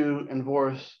to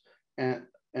enforce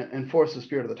the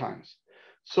spirit of the times.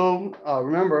 So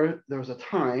remember, there was a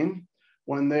time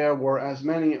when there were as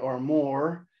many or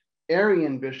more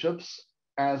Arian bishops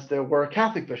as there were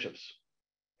Catholic bishops.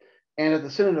 And at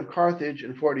the Synod of Carthage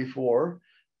in 44,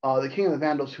 the king of the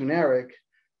Vandals, Huneric,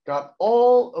 got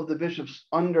all of the bishops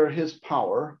under his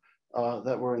power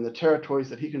that were in the territories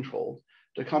that he controlled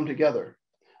to come together.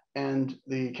 And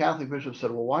the Catholic bishops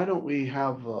said, well, why don't we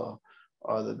have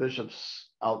the bishops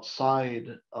outside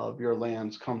of your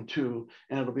lands come too,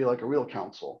 and it'll be like a real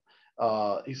council.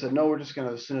 He said, no, we're just going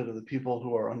to have a synod of the people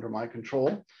who are under my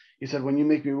control. He said, when you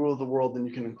make me rule of the world, then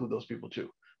you can include those people too.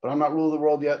 But I'm not rule of the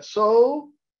world yet, so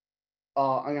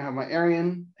I'm going to have my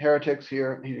Arian heretics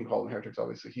here. He didn't call them heretics,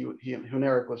 obviously.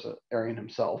 Huneric was an Arian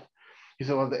himself. He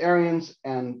said, well, the Arians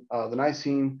and the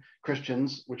Nicene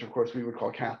Christians, which of course we would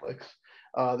call Catholics,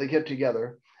 they get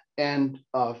together and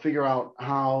figure out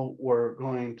how we're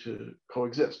going to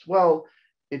coexist. Well,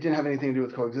 it didn't have anything to do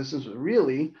with coexistence. It was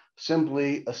really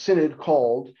simply a synod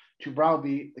called to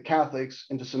browbeat the Catholics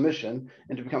into submission,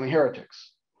 into becoming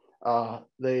heretics.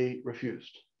 They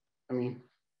refused. I mean,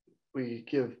 we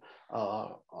give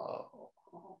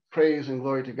praise and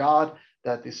glory to God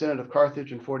that the Synod of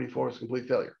Carthage in 44 was a complete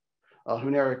failure.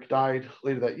 Huneric died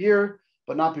later that year,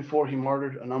 but not before he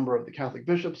martyred a number of the Catholic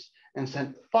bishops and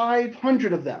sent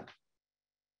 500 of them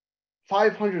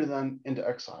into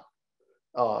exile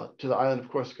to the island of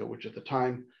Corsica, which at the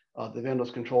time the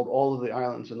Vandals controlled all of the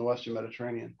islands in the Western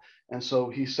Mediterranean. And so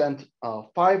he sent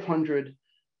 500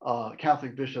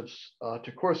 Catholic bishops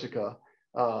to Corsica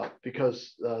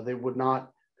because they would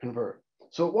not convert.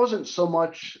 So it wasn't so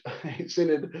much a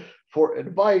synod for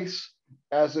advice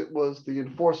as it was the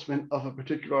enforcement of a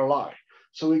particular lie.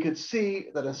 So we could see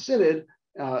that a synod,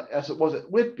 as it was at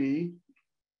Whitby,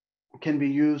 can be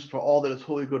used for all that is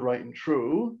holy, good, right, and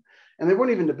true. And they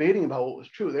weren't even debating about what was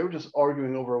true. They were just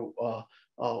arguing over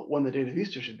when the date of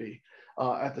Easter should be.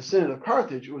 At the Synod of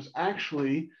Carthage, it was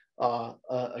actually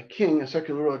a king, a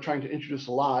secular ruler, trying to introduce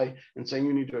a lie and saying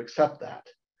you need to accept that.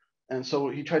 And so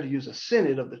he tried to use a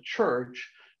synod of the church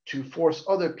to force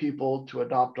other people to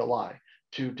adopt a lie,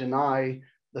 to deny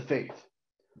the faith.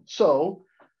 So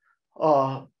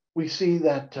we see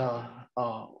that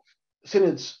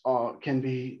synods can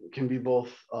be both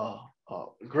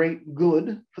great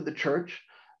good for the church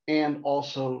and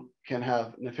also can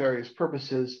have nefarious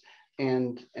purposes.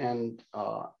 And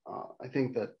I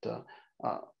think that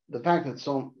the fact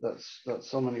that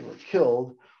so many were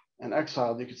killed and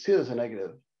exiled, you could see it as a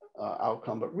negative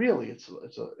outcome, but really it's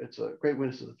a great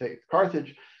witness to the faith.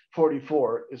 Carthage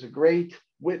 44 is a great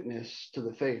witness to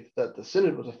the faith that the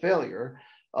synod was a failure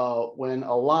when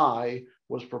a lie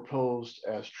was proposed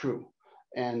as true,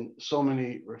 and so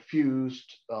many refused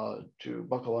to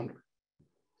buckle under.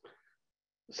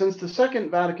 Since the Second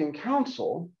Vatican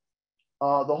Council,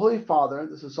 the Holy Father,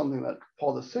 this is something that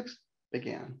Paul VI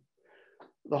began,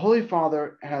 the Holy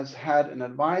Father has had an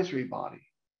advisory body,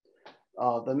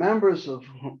 the members of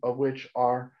which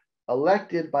are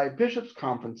elected by bishops'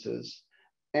 conferences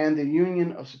and the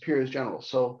Union of Superiors General.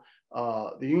 So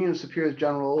the Union of Superiors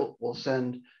General will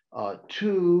send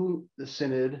to the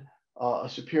synod a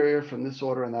superior from this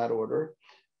order and that order.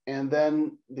 And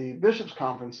then the bishops'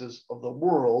 conferences of the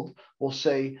world will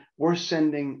say, we're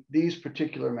sending these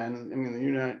particular men. I mean, the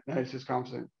United States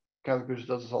Conference of Catholic Bishops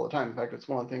does this all the time. In fact, it's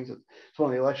one of the things it's one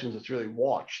of the elections that's really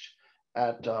watched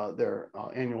at their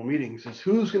annual meetings, is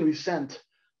who's going to be sent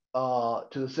to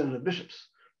the Synod of Bishops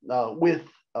with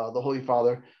the Holy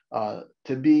Father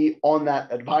to be on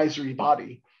that advisory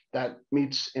body that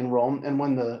meets in Rome. And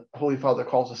when the Holy Father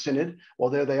calls a synod, well,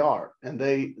 there they are, and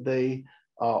they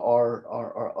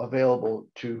are available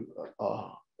to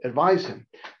advise him.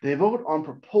 They vote on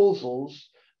proposals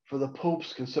for the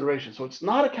Pope's consideration. So it's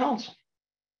not a council.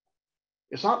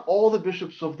 It's not all the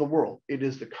bishops of the world. It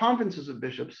is the conferences of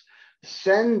bishops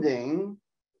sending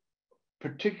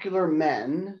particular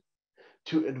men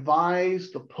to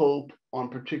advise the Pope on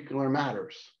particular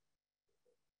matters.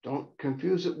 Don't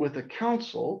confuse it with a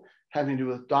council having to do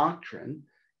with doctrine.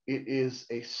 It is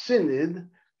a synod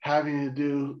having to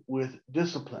do with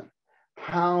discipline.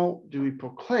 How do we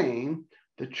proclaim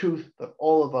the truth that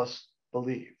all of us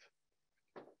believe?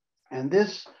 And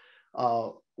this,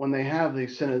 when they have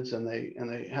these synods and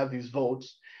they have these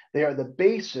votes, they are the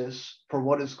basis for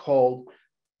what is called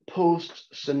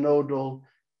post-synodal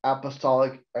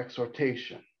apostolic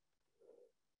exhortation.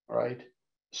 All right.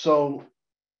 So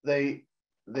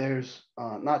there's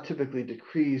not typically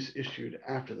decrees issued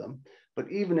after them, but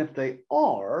even if they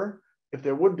are, if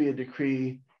there would be a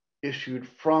decree issued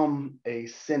from a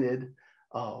synod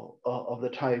of the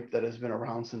type that has been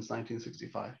around since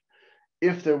 1965,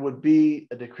 if there would be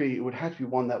a decree, it would have to be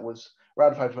one that was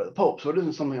ratified by the Pope. So it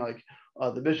isn't something like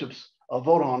the bishops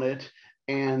vote on it,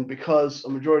 and because a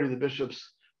majority of the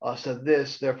bishops said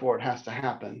this, therefore it has to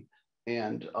happen,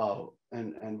 and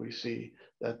we see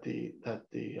that the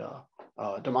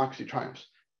democracy triumphs.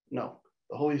 No,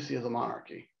 the Holy See is a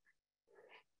monarchy,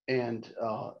 and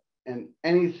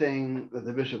anything that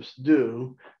the bishops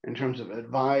do in terms of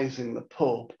advising the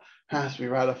Pope has to be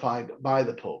ratified by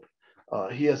the Pope.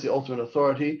 He has the ultimate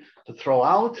authority to throw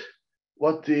out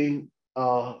what the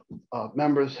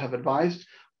members have advised,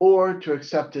 or to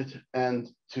accept it and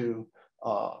to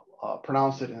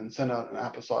pronounce it and send out an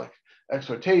apostolic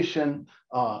exhortation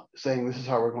saying this is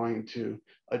how we're going to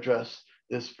address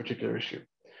this particular issue.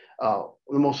 The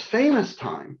most famous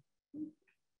time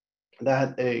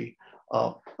that the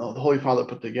Holy Father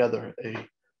put together an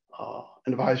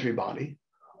advisory body,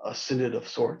 a synod of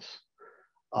sorts,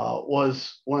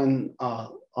 was when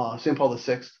St. Paul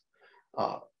VI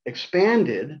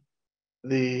expanded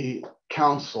the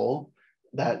council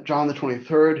that John the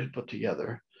 23rd had put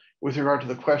together with regard to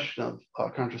the question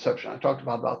of contraception. I talked a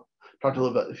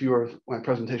little bit, if you were at my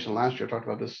presentation last year, I talked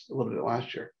about this a little bit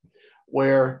last year,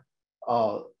 where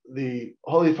the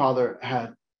Holy Father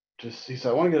he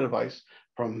said, I want to get advice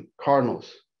from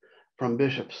cardinals, from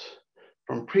bishops,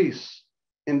 from priests,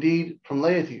 indeed from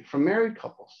laity, from married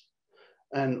couples.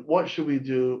 And what should we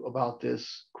do about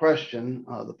this question?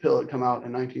 The pill had come out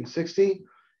in 1960.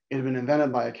 It had been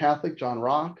invented by a Catholic, John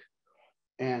Rock.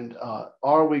 And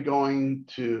are we going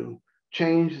to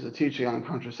change the teaching on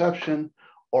contraception,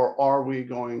 or are we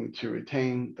going to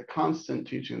retain the constant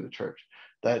teaching of the Church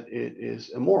that it is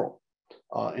immoral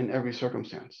in every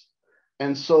circumstance?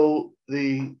 And so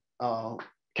the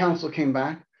council came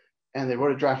back and they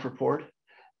wrote a draft report,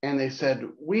 and they said,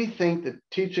 we think that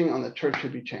teaching on the Church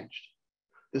should be changed.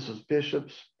 This was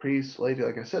bishops, priests, laity.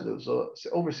 Like I said, there was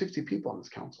over 60 people on this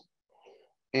council.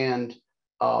 And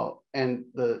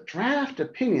the draft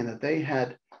opinion that they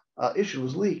had issued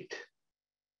was leaked.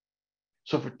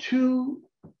 So for 2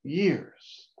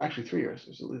 years, actually 3 years,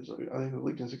 I think it was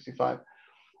leaked in 65,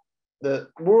 the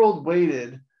world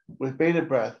waited with bated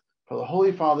breath for the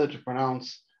Holy Father to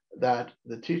pronounce that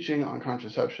the teaching on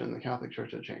contraception in the Catholic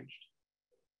Church had changed.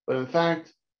 But in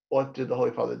fact, what did the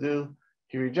Holy Father do?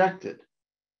 He rejected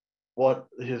what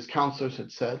his counselors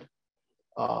had said,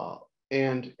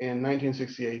 and in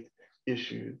 1968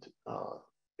 issued,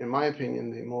 in my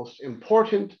opinion, the most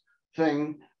important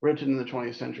thing written in the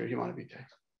 20th century, Humanae Vitae,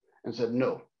 and said,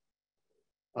 no,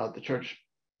 the Church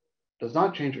does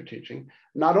not change her teaching.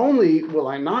 Not only will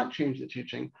I not change the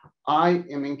teaching, I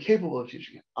am incapable of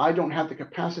teaching it. I don't have the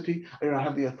capacity, I do not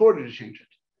have the authority to change it,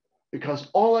 because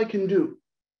all I can do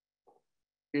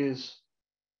is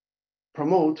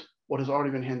promote what has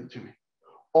already been handed to me.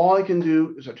 All I can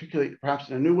do is articulate, perhaps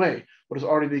in a new way, what has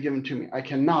already been given to me. I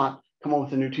cannot come up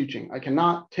with a new teaching. I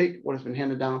cannot take what has been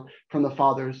handed down from the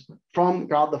fathers, from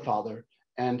God the Father,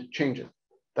 and change it.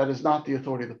 That is not the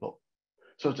authority of the Pope.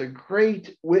 So it's a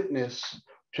great witness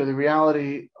to the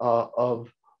reality of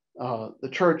the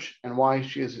Church and why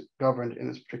she is governed in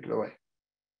this particular way.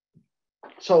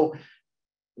 So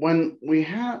when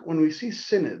we see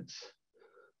synods,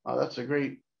 that's a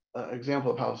great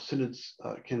example of how synods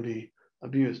can be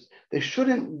abused. They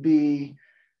shouldn't be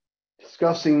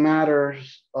discussing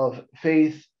matters of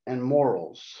faith and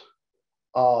morals,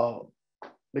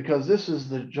 because this is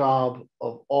the job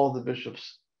of all the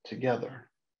bishops together.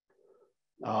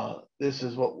 This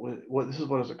is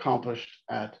what is accomplished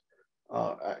at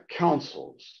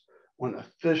councils. when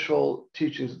official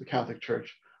teachings of the Catholic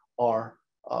Church are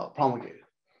promulgated.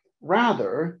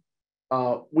 Rather,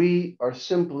 we are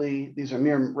simply, these are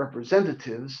mere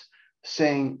representatives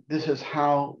saying this is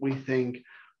how we think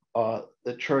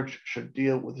the church should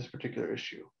deal with this particular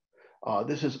issue.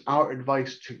 This is our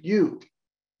advice to you,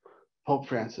 Pope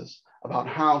Francis, about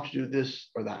how to do this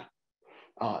or that.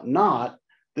 Not,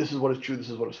 this is what is true,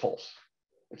 this is what is false.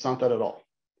 It's not that at all.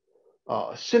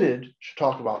 A synod should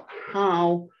talk about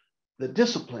how the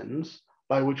disciplines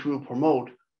by which we will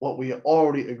promote what we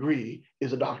already agree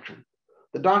is a doctrine.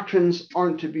 The doctrines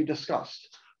aren't to be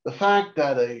discussed. The fact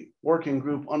that a working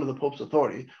group under the Pope's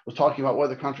authority was talking about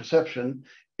whether contraception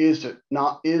is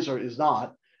or is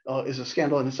not is a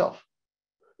scandal in itself.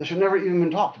 That should never even been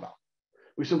talked about.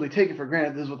 We simply take it for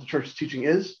granted this is what the church's teaching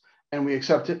is, and we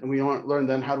accept it, and we learn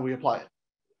then how do we apply it,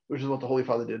 which is what the Holy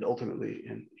Father did ultimately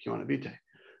in Humanae Vitae.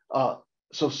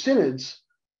 So synods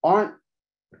aren't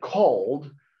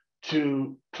called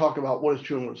to talk about what is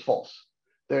true and what is false.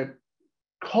 They're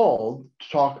called to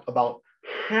talk about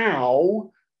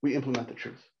how we implement the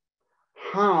truth.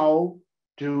 How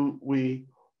do we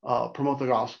promote the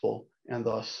gospel, and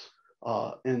thus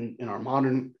in our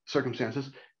modern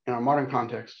circumstances, in our modern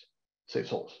context, save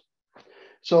souls.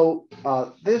 So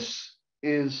this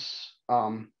is,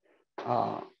 in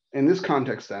this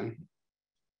context then,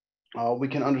 we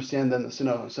can understand then the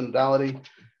synodality,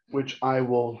 which I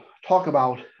will talk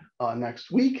about next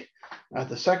week at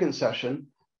the second session,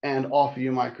 and offer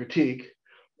you my critique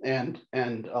and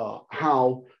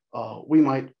how we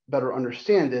might better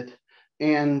understand it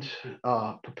and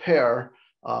prepare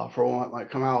for what might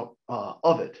come out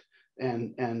of it,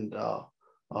 and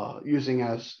using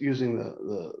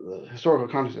the historical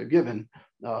context I've given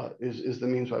is the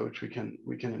means by which we can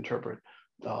interpret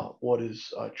what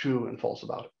is true and false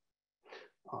about it.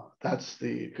 That's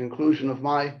the conclusion of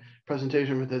my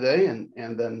presentation for today, and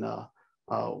then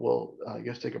we'll I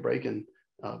guess take a break and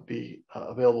be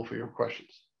available for your questions.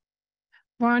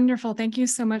 Wonderful. Thank you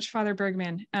so much, Father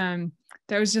Bergman.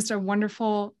 That was just a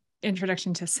wonderful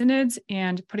introduction to synods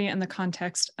and putting it in the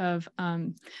context of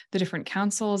the different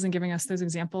councils and giving us those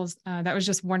examples. That was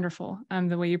just wonderful.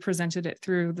 The way you presented it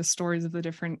through the stories of the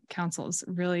different councils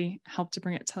really helped to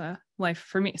bring it to life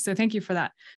for me. So thank you for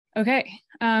that. Okay.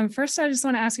 First, I just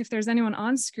want to ask if there's anyone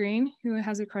on screen who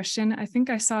has a question. I think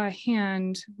I saw a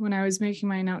hand when I was making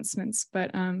my announcements,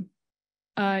 but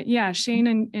yeah,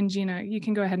 Shane and Gina, you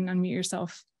can go ahead and unmute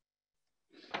yourself.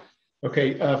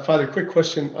 Okay, Father, quick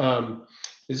question.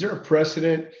 Is there a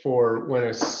precedent for when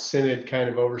a synod kind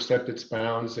of overstepped its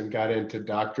bounds and got into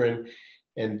doctrine,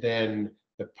 and then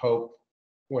the Pope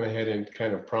went ahead and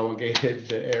kind of promulgated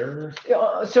the error?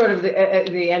 Sort of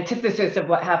the antithesis of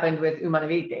what happened with Humanae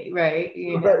Vitae, right?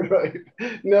 You know? Right.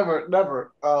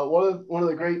 Never. One of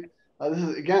the great. This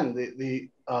is again the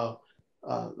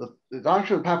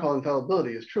doctrine of papal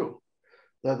infallibility is true.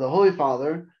 That the Holy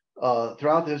Father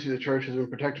throughout the history of the Church has been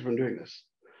protected from doing this,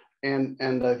 and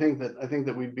I think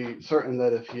that we'd be certain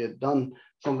that if he had done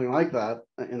something like that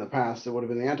in the past, it would have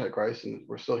been the Antichrist, and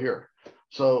we're still here.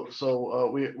 So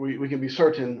we can be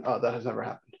certain that has never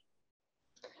happened.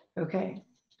 Okay,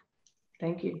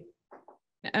 thank you.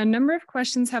 A number of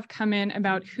questions have come in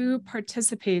about who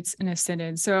participates in a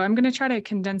synod. So I'm going to try to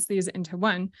condense these into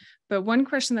one. But one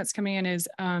question that's coming in is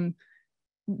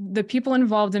the people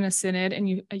involved in a synod, and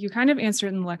you kind of answered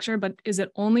it in the lecture, but is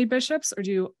it only bishops, or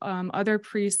do other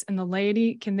priests and the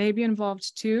laity, can they be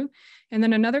involved too? And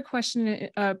then another question,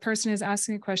 a person is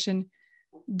asking a question,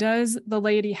 does the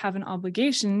laity have an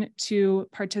obligation to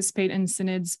participate in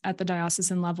synods at the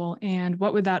diocesan level? And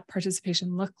what would that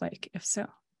participation look like, if so?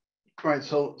 Right.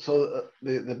 So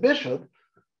the bishop,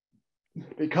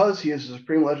 because he is the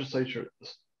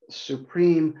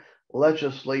supreme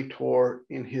legislator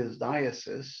in his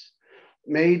diocese,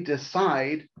 may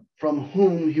decide from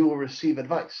whom he will receive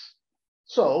advice.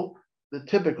 So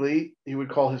typically he would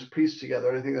call his priests together.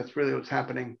 And I think that's really what's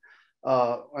happening.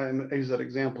 And I use that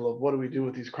example of what do we do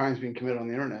with these crimes being committed on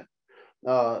the internet.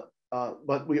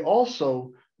 But we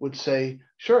also would say,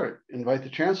 sure, invite the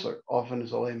chancellor, often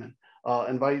as a layman,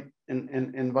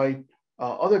 invite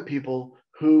other people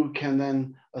who can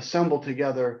then assemble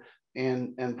together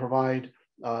and provide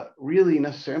really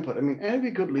necessary input. I mean, every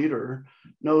good leader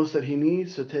knows that he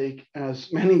needs to take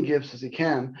as many gifts as he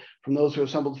can from those who are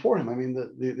assembled for him. I mean,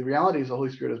 the reality is the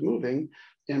Holy Spirit is moving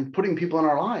and putting people in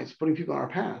our lives, putting people on our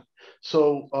path.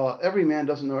 So every man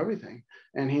doesn't know everything,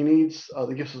 and he needs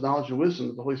the gifts of knowledge and wisdom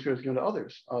that the Holy Spirit has given to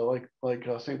others, like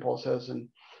St. Paul says in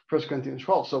 1 Corinthians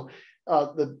 12. So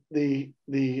if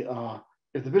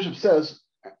the bishop says,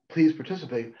 please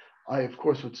participate, I of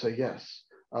course would say yes.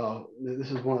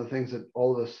 This is one of the things that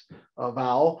all of us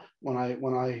vow. When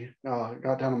I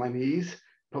got down on my knees,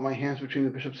 put my hands between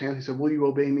the bishop's hands, he said, "Will you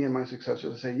obey me and my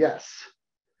successors?" I say yes.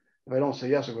 If I don't say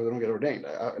yes, I don't get ordained.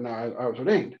 I was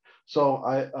ordained.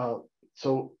 So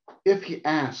so if he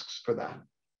asks for that,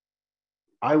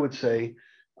 I would say,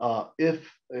 if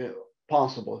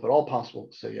possible, if at all possible,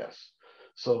 say yes.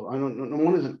 So no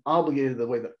one isn't obligated the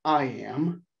way that I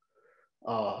am,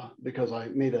 because I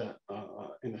made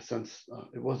in a sense,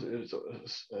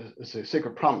 it's a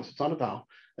sacred promise. It's not a vow.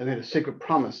 I made a sacred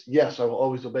promise. Yes, I will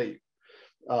always obey you.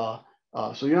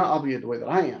 So you're not obligated the way that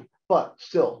I am, but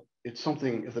still, it's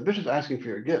something. If the bishop's asking for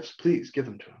your gifts, please give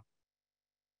them to him.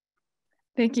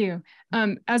 Thank you.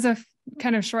 As a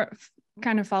kind of short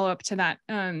follow-up to that,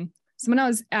 someone I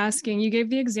was asking, you gave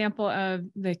the example of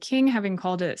the king having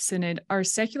called it synod. Are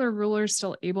secular rulers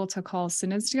still able to call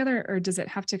synods together, or does it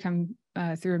have to come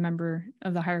through a member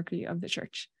of the hierarchy of the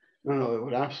church? No, it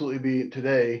would absolutely be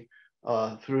today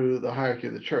through the hierarchy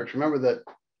of the church. Remember that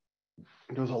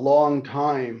there was a long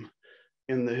time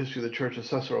in the history of the church of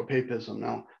Caesaropapism.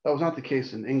 Now, that was not the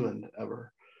case in England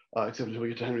ever, except until we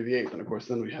get to Henry VIII. And of course,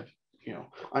 then we have,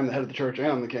 I'm the head of the church and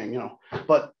I'm the king,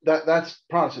 but that's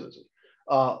Protestantism.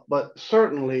 But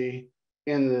certainly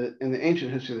in the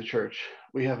ancient history of the church,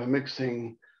 we have a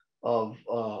mixing of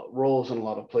roles in a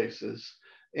lot of places.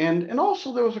 And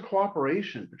also there was a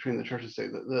cooperation between the church and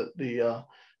state.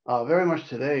 Very much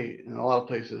today, in a lot of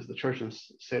places, the church and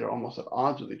state are almost at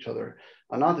odds with each other.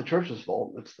 Not the church's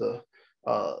fault; it's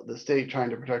the state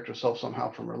trying to protect herself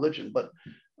somehow from religion. But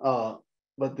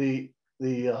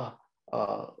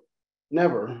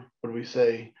never would we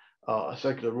say a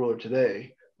secular ruler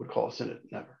today would call a synod.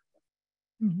 Never.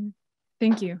 Mm-hmm.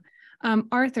 Thank you.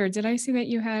 Arthur, did I see that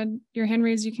you had your hand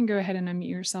raised? You can go ahead and unmute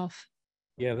yourself.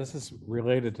 Yeah, this is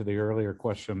related to the earlier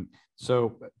question.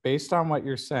 So based on what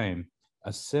you're saying,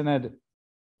 a synod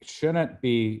shouldn't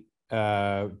be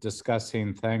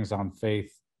discussing things on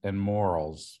faith and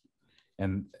morals.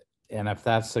 And if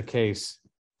that's the case,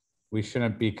 we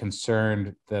shouldn't be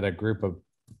concerned that a group of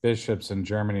bishops in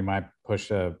Germany might push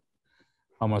a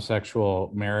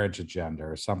homosexual marriage agenda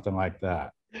or something like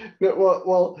that.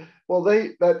 Well,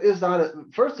 that is not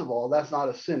first of all, that's not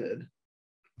a synod.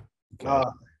 Okay.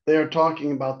 They are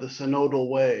talking about the synodal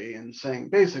way and saying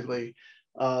basically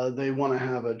they want to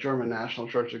have a German national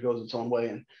church that goes its own way.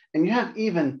 And you have,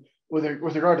 even with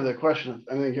regard to the question,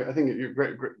 I think you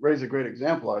raise a great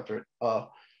example, Arthur.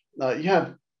 You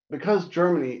have, because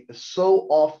Germany is so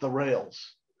off the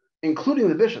rails, including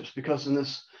the bishops, because in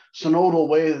this synodal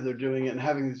way that they're doing it and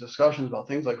having these discussions about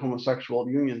things like homosexual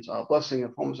unions, blessing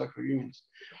of homosexual unions.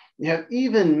 You have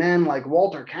even men like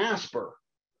Walter Casper,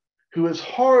 who is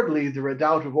hardly the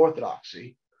redoubt of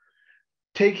Orthodoxy,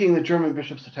 taking the German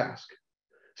bishops to task.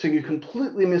 So you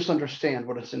completely misunderstand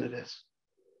what a synod is.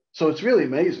 So it's really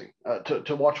amazing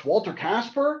to watch Walter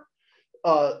Casper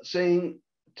saying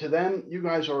to them, you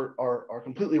guys are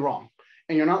completely wrong,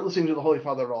 and you're not listening to the Holy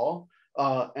Father at all,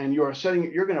 and you're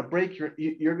going to break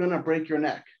your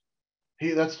neck.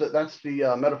 That's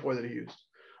the metaphor that he used,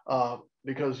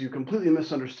 because you completely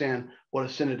misunderstand what a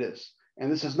synod is.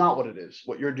 And this is not what it is.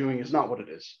 What you're doing is not what it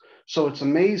is. So it's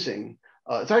amazing.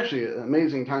 It's actually an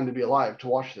amazing time to be alive to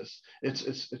watch this.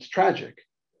 It's tragic.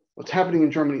 What's happening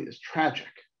in Germany is tragic,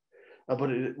 but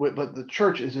the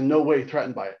church is in no way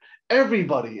threatened by it.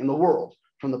 Everybody in the world,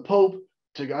 from the Pope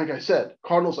to, like I said,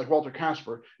 cardinals like Walter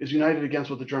Casper, is united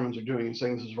against what the Germans are doing and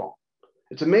saying this is wrong.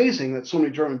 It's amazing that so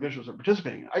many German bishops are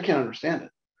participating. I can't understand it.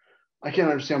 I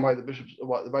can't understand why the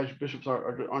bishops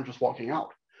aren't just walking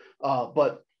out.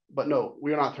 But no,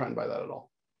 we are not threatened by that at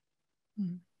all.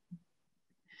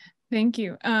 Thank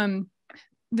you.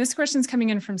 This question is coming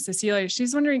in from Cecilia.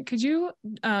 She's wondering, could you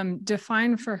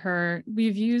define for her,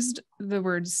 we've used the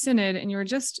word synod, and you were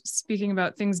just speaking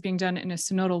about things being done in a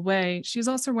synodal way. She's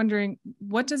also wondering,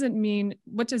 what does it mean?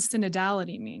 What does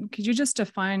synodality mean? Could you just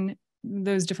define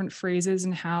those different phrases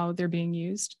and how they're being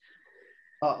used?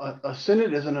 A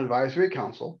synod is an advisory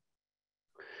council,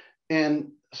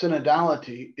 and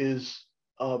synodality is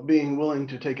being willing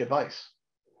to take advice.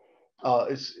 That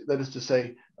is to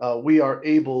say, we are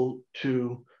able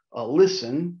to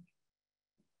listen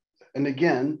and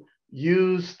again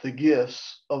use the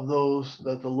gifts of those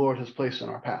that the Lord has placed in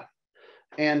our path,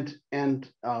 and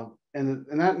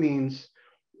that means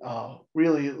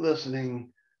really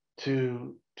listening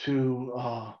to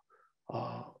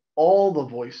all the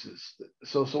voices.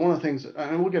 So one of the things,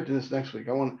 and we'll get to this next week.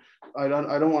 I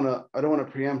don't want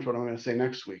to preempt what I'm going to say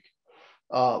next week.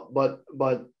 But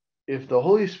if the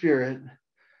Holy Spirit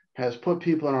has put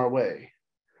people in our way,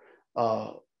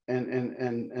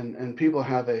 and people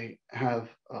have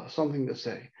something to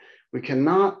say. We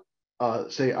cannot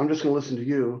say, I'm just going to listen to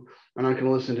you, and I'm not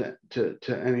going to listen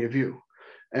to any of you.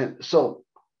 And so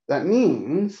that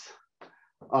means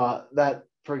that,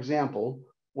 for example,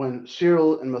 when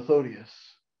Cyril and Methodius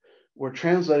were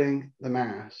translating the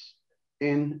Mass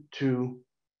into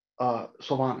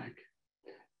Slavonic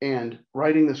and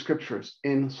writing the scriptures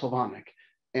in Slavonic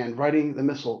and writing the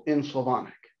Missal in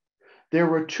Slavonic, there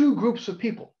were two groups of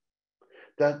people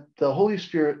that the Holy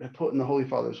Spirit had put in the Holy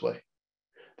Father's way.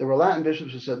 There were Latin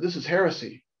bishops who said, this is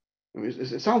heresy. I mean,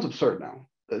 it sounds absurd now,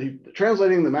 that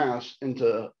translating the Mass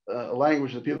into a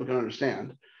language that people can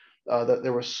understand, that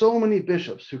there were so many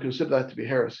bishops who considered that to be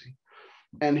heresy.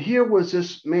 And here was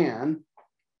this man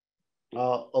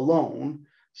alone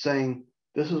saying,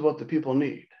 this is what the people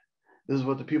need. This is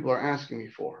what the people are asking me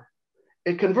for.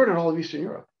 It converted all of Eastern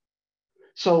Europe.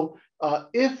 So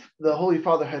if the Holy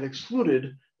Father had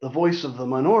excluded the voice of the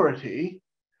minority,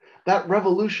 that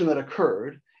revolution that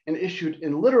occurred and issued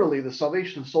in literally the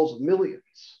salvation of souls of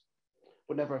millions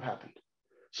would never have happened.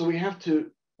 So we have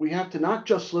to not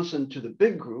just listen to the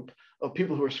big group of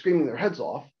people who are screaming their heads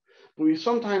off, but we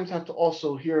sometimes have to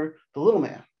also hear the little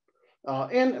man.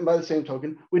 And by the same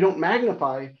token, we don't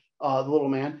magnify the little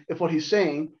man if what he's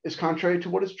saying is contrary to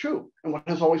what is true and what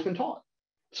has always been taught.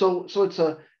 So it's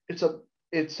a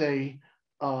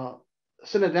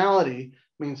synodality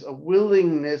means a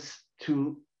willingness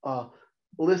to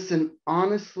listen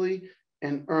honestly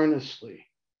and earnestly.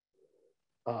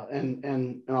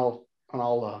 And I'll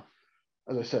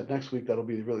as I said, next week that'll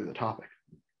be really the topic.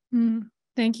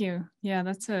 Thank you. Yeah,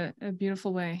 that's a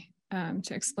beautiful way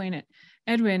to explain it.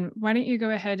 Edwin, why don't you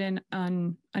go ahead and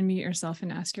unmute yourself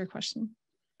and ask your question?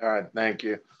 All right, thank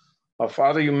you.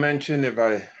 Father, you mentioned, if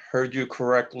I heard you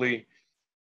correctly,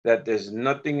 that there's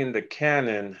nothing in the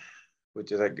canon,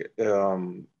 which is like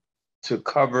to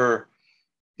cover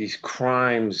these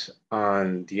crimes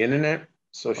on the internet,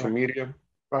 social media.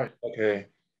 Right. Okay.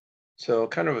 So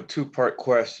kind of a two-part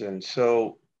question.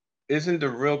 So isn't the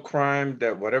real crime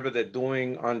that whatever they're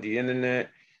doing on the internet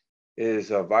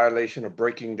is a violation of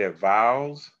breaking their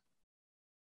vows,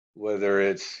 whether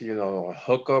it's, a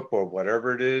hookup or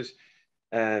whatever it is?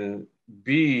 And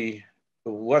B,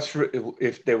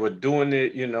 if they were doing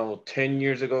it, 10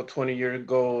 years ago, 20 years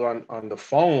ago on the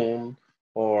phone,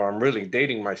 or I'm really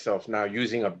dating myself now,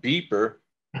 using a beeper,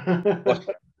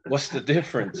 what's the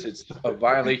difference? It's a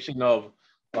violation of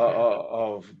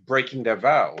breaking their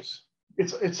vows.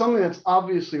 It's something that's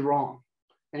obviously wrong,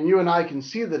 and you and I can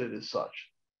see that it is such.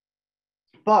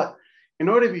 But in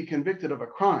order to be convicted of a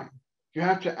crime, you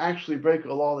have to actually break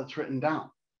a law that's written down.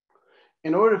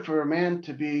 In order for a man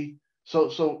to be so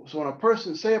when a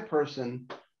person,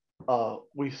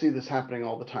 we see this happening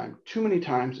all the time. Too many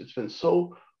times it's been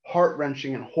so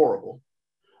heart-wrenching and horrible,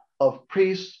 of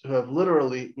priests who have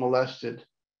literally molested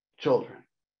children.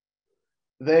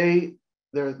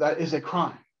 That is a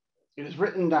crime. It is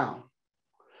written down.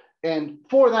 And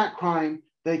for that crime,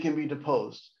 they can be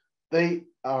deposed. They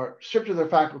are stripped of their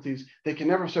faculties. They can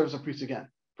never serve as a priest again.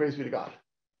 Praise be to God.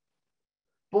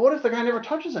 But what if the guy never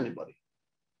touches anybody?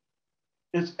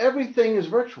 Everything is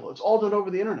virtual. It's all done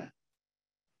over the internet.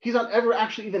 He's not ever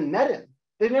actually even met him.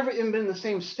 They've never even been in the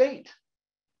same state.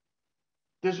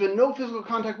 There's been no physical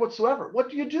contact whatsoever. What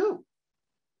do you do?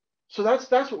 So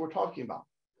that's what we're talking about.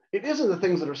 It isn't the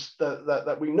things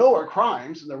that we know are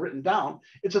crimes and they're written down.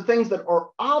 It's the things that are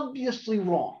obviously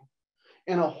wrong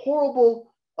and a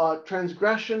horrible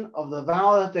transgression of the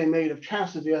vow that they made of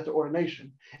chastity at their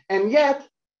ordination. And yet,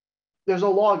 there's a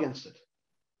law against it.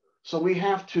 So we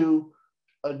have to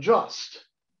adjust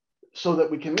so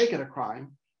that we can make it a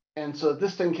crime. And so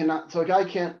this thing cannot, so a guy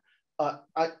can't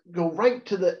go right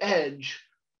to the edge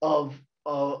of,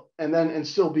 and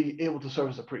still be able to serve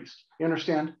as a priest. You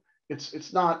understand?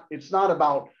 It's not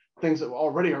about things that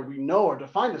already we know are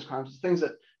defined as crimes. It's things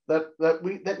that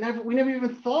we never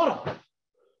even thought of.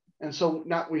 And so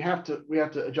now we have to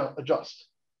adjust.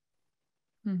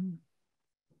 Mm-hmm.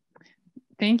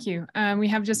 Thank you. We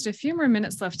have just a few more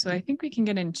minutes left, so I think we can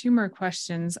get in two more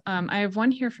questions. I have one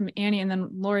here from Annie, and then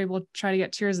Lori will try to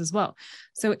get to yours as well.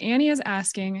 So Annie is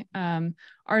asking,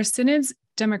 are synods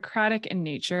democratic in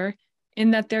nature,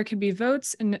 in that there could be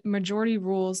votes and majority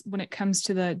rules when it comes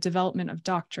to the development of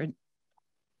doctrine?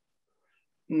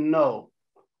 No,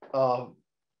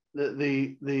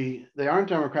 they aren't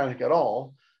democratic at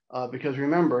all, because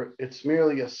remember, it's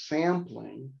merely a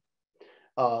sampling.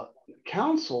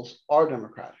 Councils are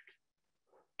democratic.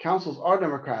 Councils are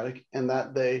democratic in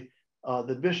that the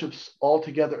bishops all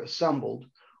together assembled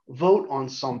vote on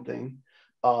something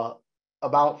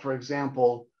about, for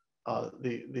example,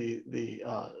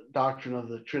 doctrine of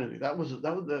the Trinity. There was a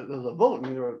vote. I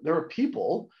mean, there were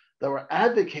people that were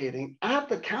advocating at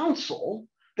the council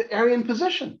the Arian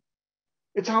position.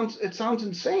 It sounds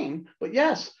insane, but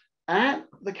yes, at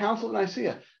the Council of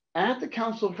Nicaea, at the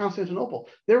Council of Constantinople,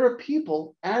 there were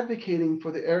people advocating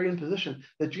for the Arian position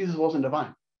that Jesus wasn't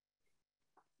divine.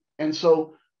 And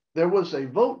so there was a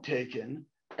vote taken,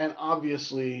 and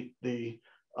obviously the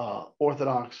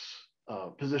Orthodox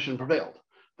position prevailed.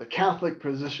 The Catholic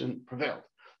position prevailed,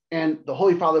 and the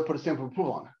Holy Father put a stamp of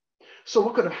approval on it. So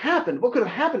what could have happened? What could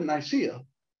have happened in Nicaea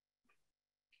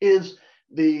is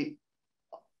it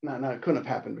couldn't have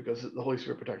happened because the Holy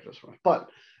Spirit protected us from it. But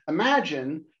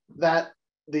imagine that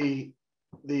the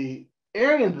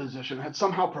Arian position had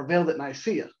somehow prevailed at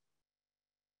Nicaea.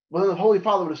 Well, then the Holy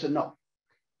Father would have said, no,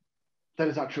 that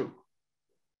is not true.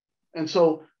 And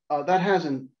so that's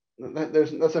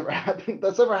never happened.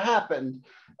 That's never happened.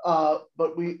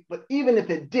 But even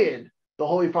if it did, the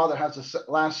Holy Father has the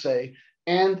last say.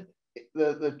 And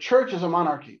the church is a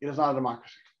monarchy. It is not a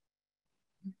democracy.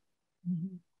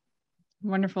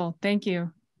 Wonderful. Thank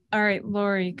you. All right,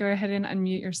 Lori, go ahead and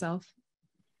unmute yourself.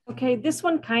 Okay, this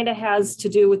one kind of has to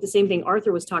do with the same thing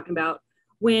Arthur was talking about.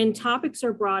 When topics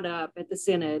are brought up at the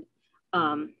Synod,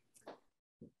 a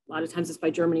lot of times it's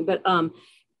by Germany, but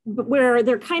where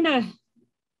they're kind of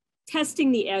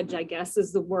testing the edge, I guess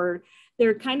is the word.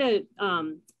 They're kind of,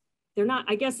 they're not,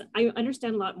 I guess I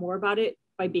understand a lot more about it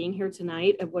by being here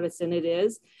tonight of what a Synod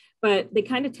is, but they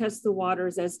kind of test the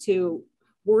waters as to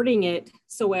wording it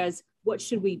so as what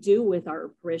should we do with our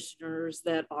parishioners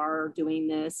that are doing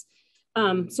this?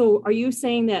 So are you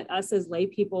saying that us as lay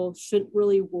people shouldn't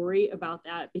really worry about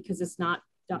that because it's not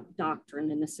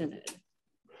doctrine in the Synod?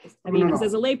 I mean, because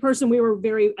as a lay person, we were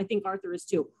I think Arthur is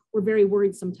too, we're very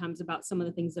worried sometimes about some of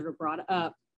the things that are brought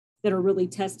up that are really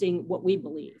testing what we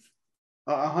believe.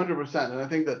 100%. And I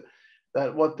think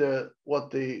that what the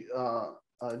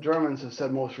Germans have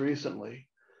said most recently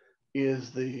is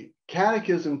the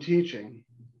catechism teaching.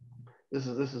 This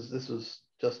was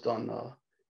just done,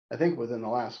 I think within the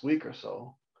last week or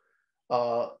so.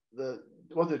 What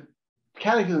the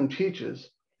catechism teaches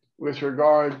with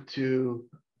regard to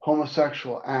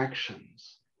homosexual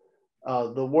actions,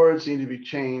 the words need to be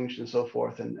changed and so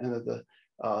forth, and that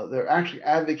they're actually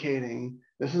advocating.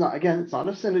 This is not, again, it's not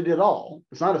a synod at all.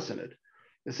 It's not a synod.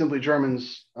 It's simply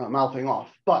Germans mouthing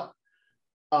off. But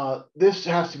this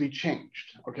has to be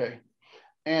changed, okay?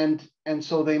 And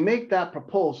so they make that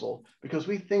proposal because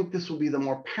we think this will be the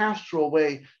more pastoral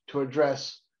way to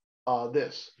address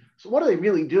this. So what are they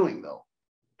really doing, though?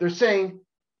 They're saying,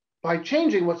 by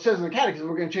changing what says in the catechism,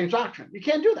 we're going to change doctrine. You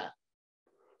can't do that.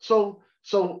 So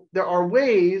there are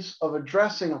ways of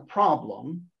addressing a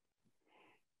problem.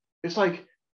 It's like,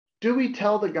 do we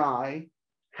tell the guy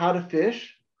how to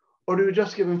fish, or do we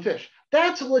just give him fish?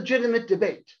 That's a legitimate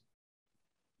debate.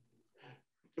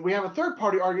 We have a third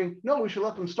party arguing, no, we should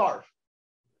let them starve.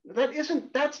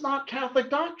 That's not Catholic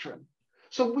doctrine.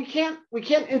 So we can't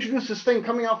introduce this thing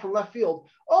coming out from left field.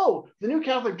 Oh, the new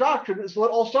Catholic doctrine is let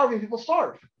all starving people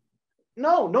starve.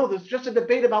 No, there's just a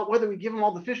debate about whether we give him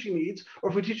all the fish he needs or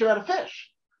if we teach him how to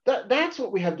fish. That's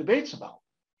what we have debates about.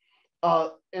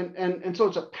 And so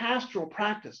it's a pastoral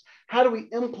practice. How do we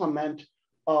implement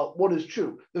what is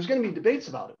true? There's going to be debates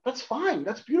about it. That's fine.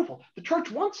 That's beautiful. The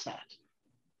church wants that.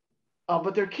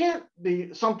 But there can't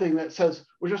be something that says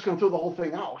we're just going to throw the whole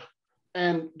thing out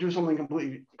and do something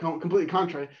completely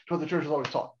contrary to what the church has always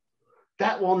taught.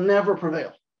 That will never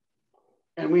prevail.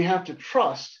 And we have to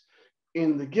trust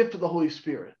in the gift of the Holy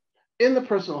Spirit, in the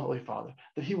person of the Holy Father,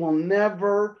 that he will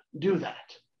never do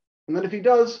that. And that if he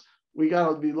does, we got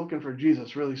to be looking for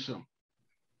Jesus really soon.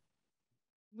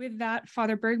 With that,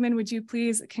 Father Bergman, would you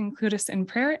please conclude us in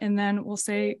prayer, and then we'll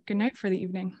say goodnight for the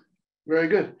evening. Very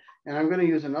good. And I'm going to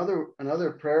use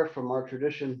another prayer from our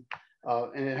tradition,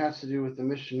 and it has to do with the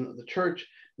mission of the church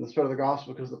and the spread of the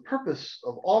gospel, because the purpose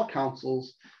of all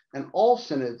councils and all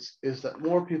synods is that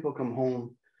more people come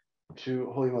home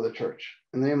to Holy Mother Church.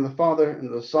 In the name of the Father, and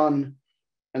of the Son,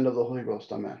 and of the Holy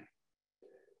Ghost. Amen.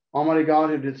 Almighty God,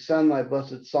 who did send thy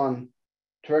blessed Son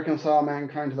to reconcile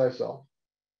mankind to thyself,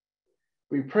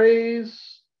 we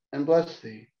praise and bless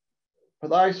thee for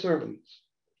thy servants,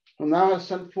 whom thou hast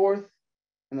sent forth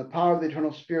in the power of the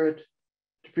eternal Spirit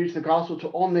to preach the gospel to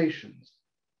all nations,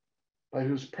 by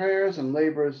whose prayers and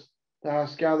labors thou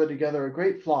hast gathered together a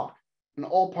great flock in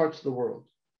all parts of the world.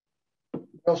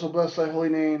 We also bless thy holy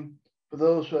name for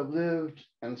those who have lived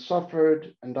and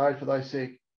suffered and died for thy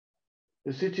sake,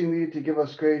 beseeching thee to give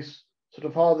us grace so to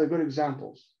follow their good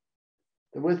examples,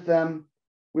 that with them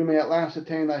we may at last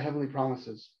attain thy heavenly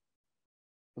promises.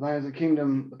 For thine is the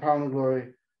kingdom, the power, and the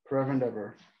glory, forever and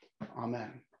ever.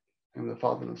 Amen. In the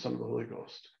Father, and the Son, and the Holy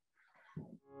Ghost.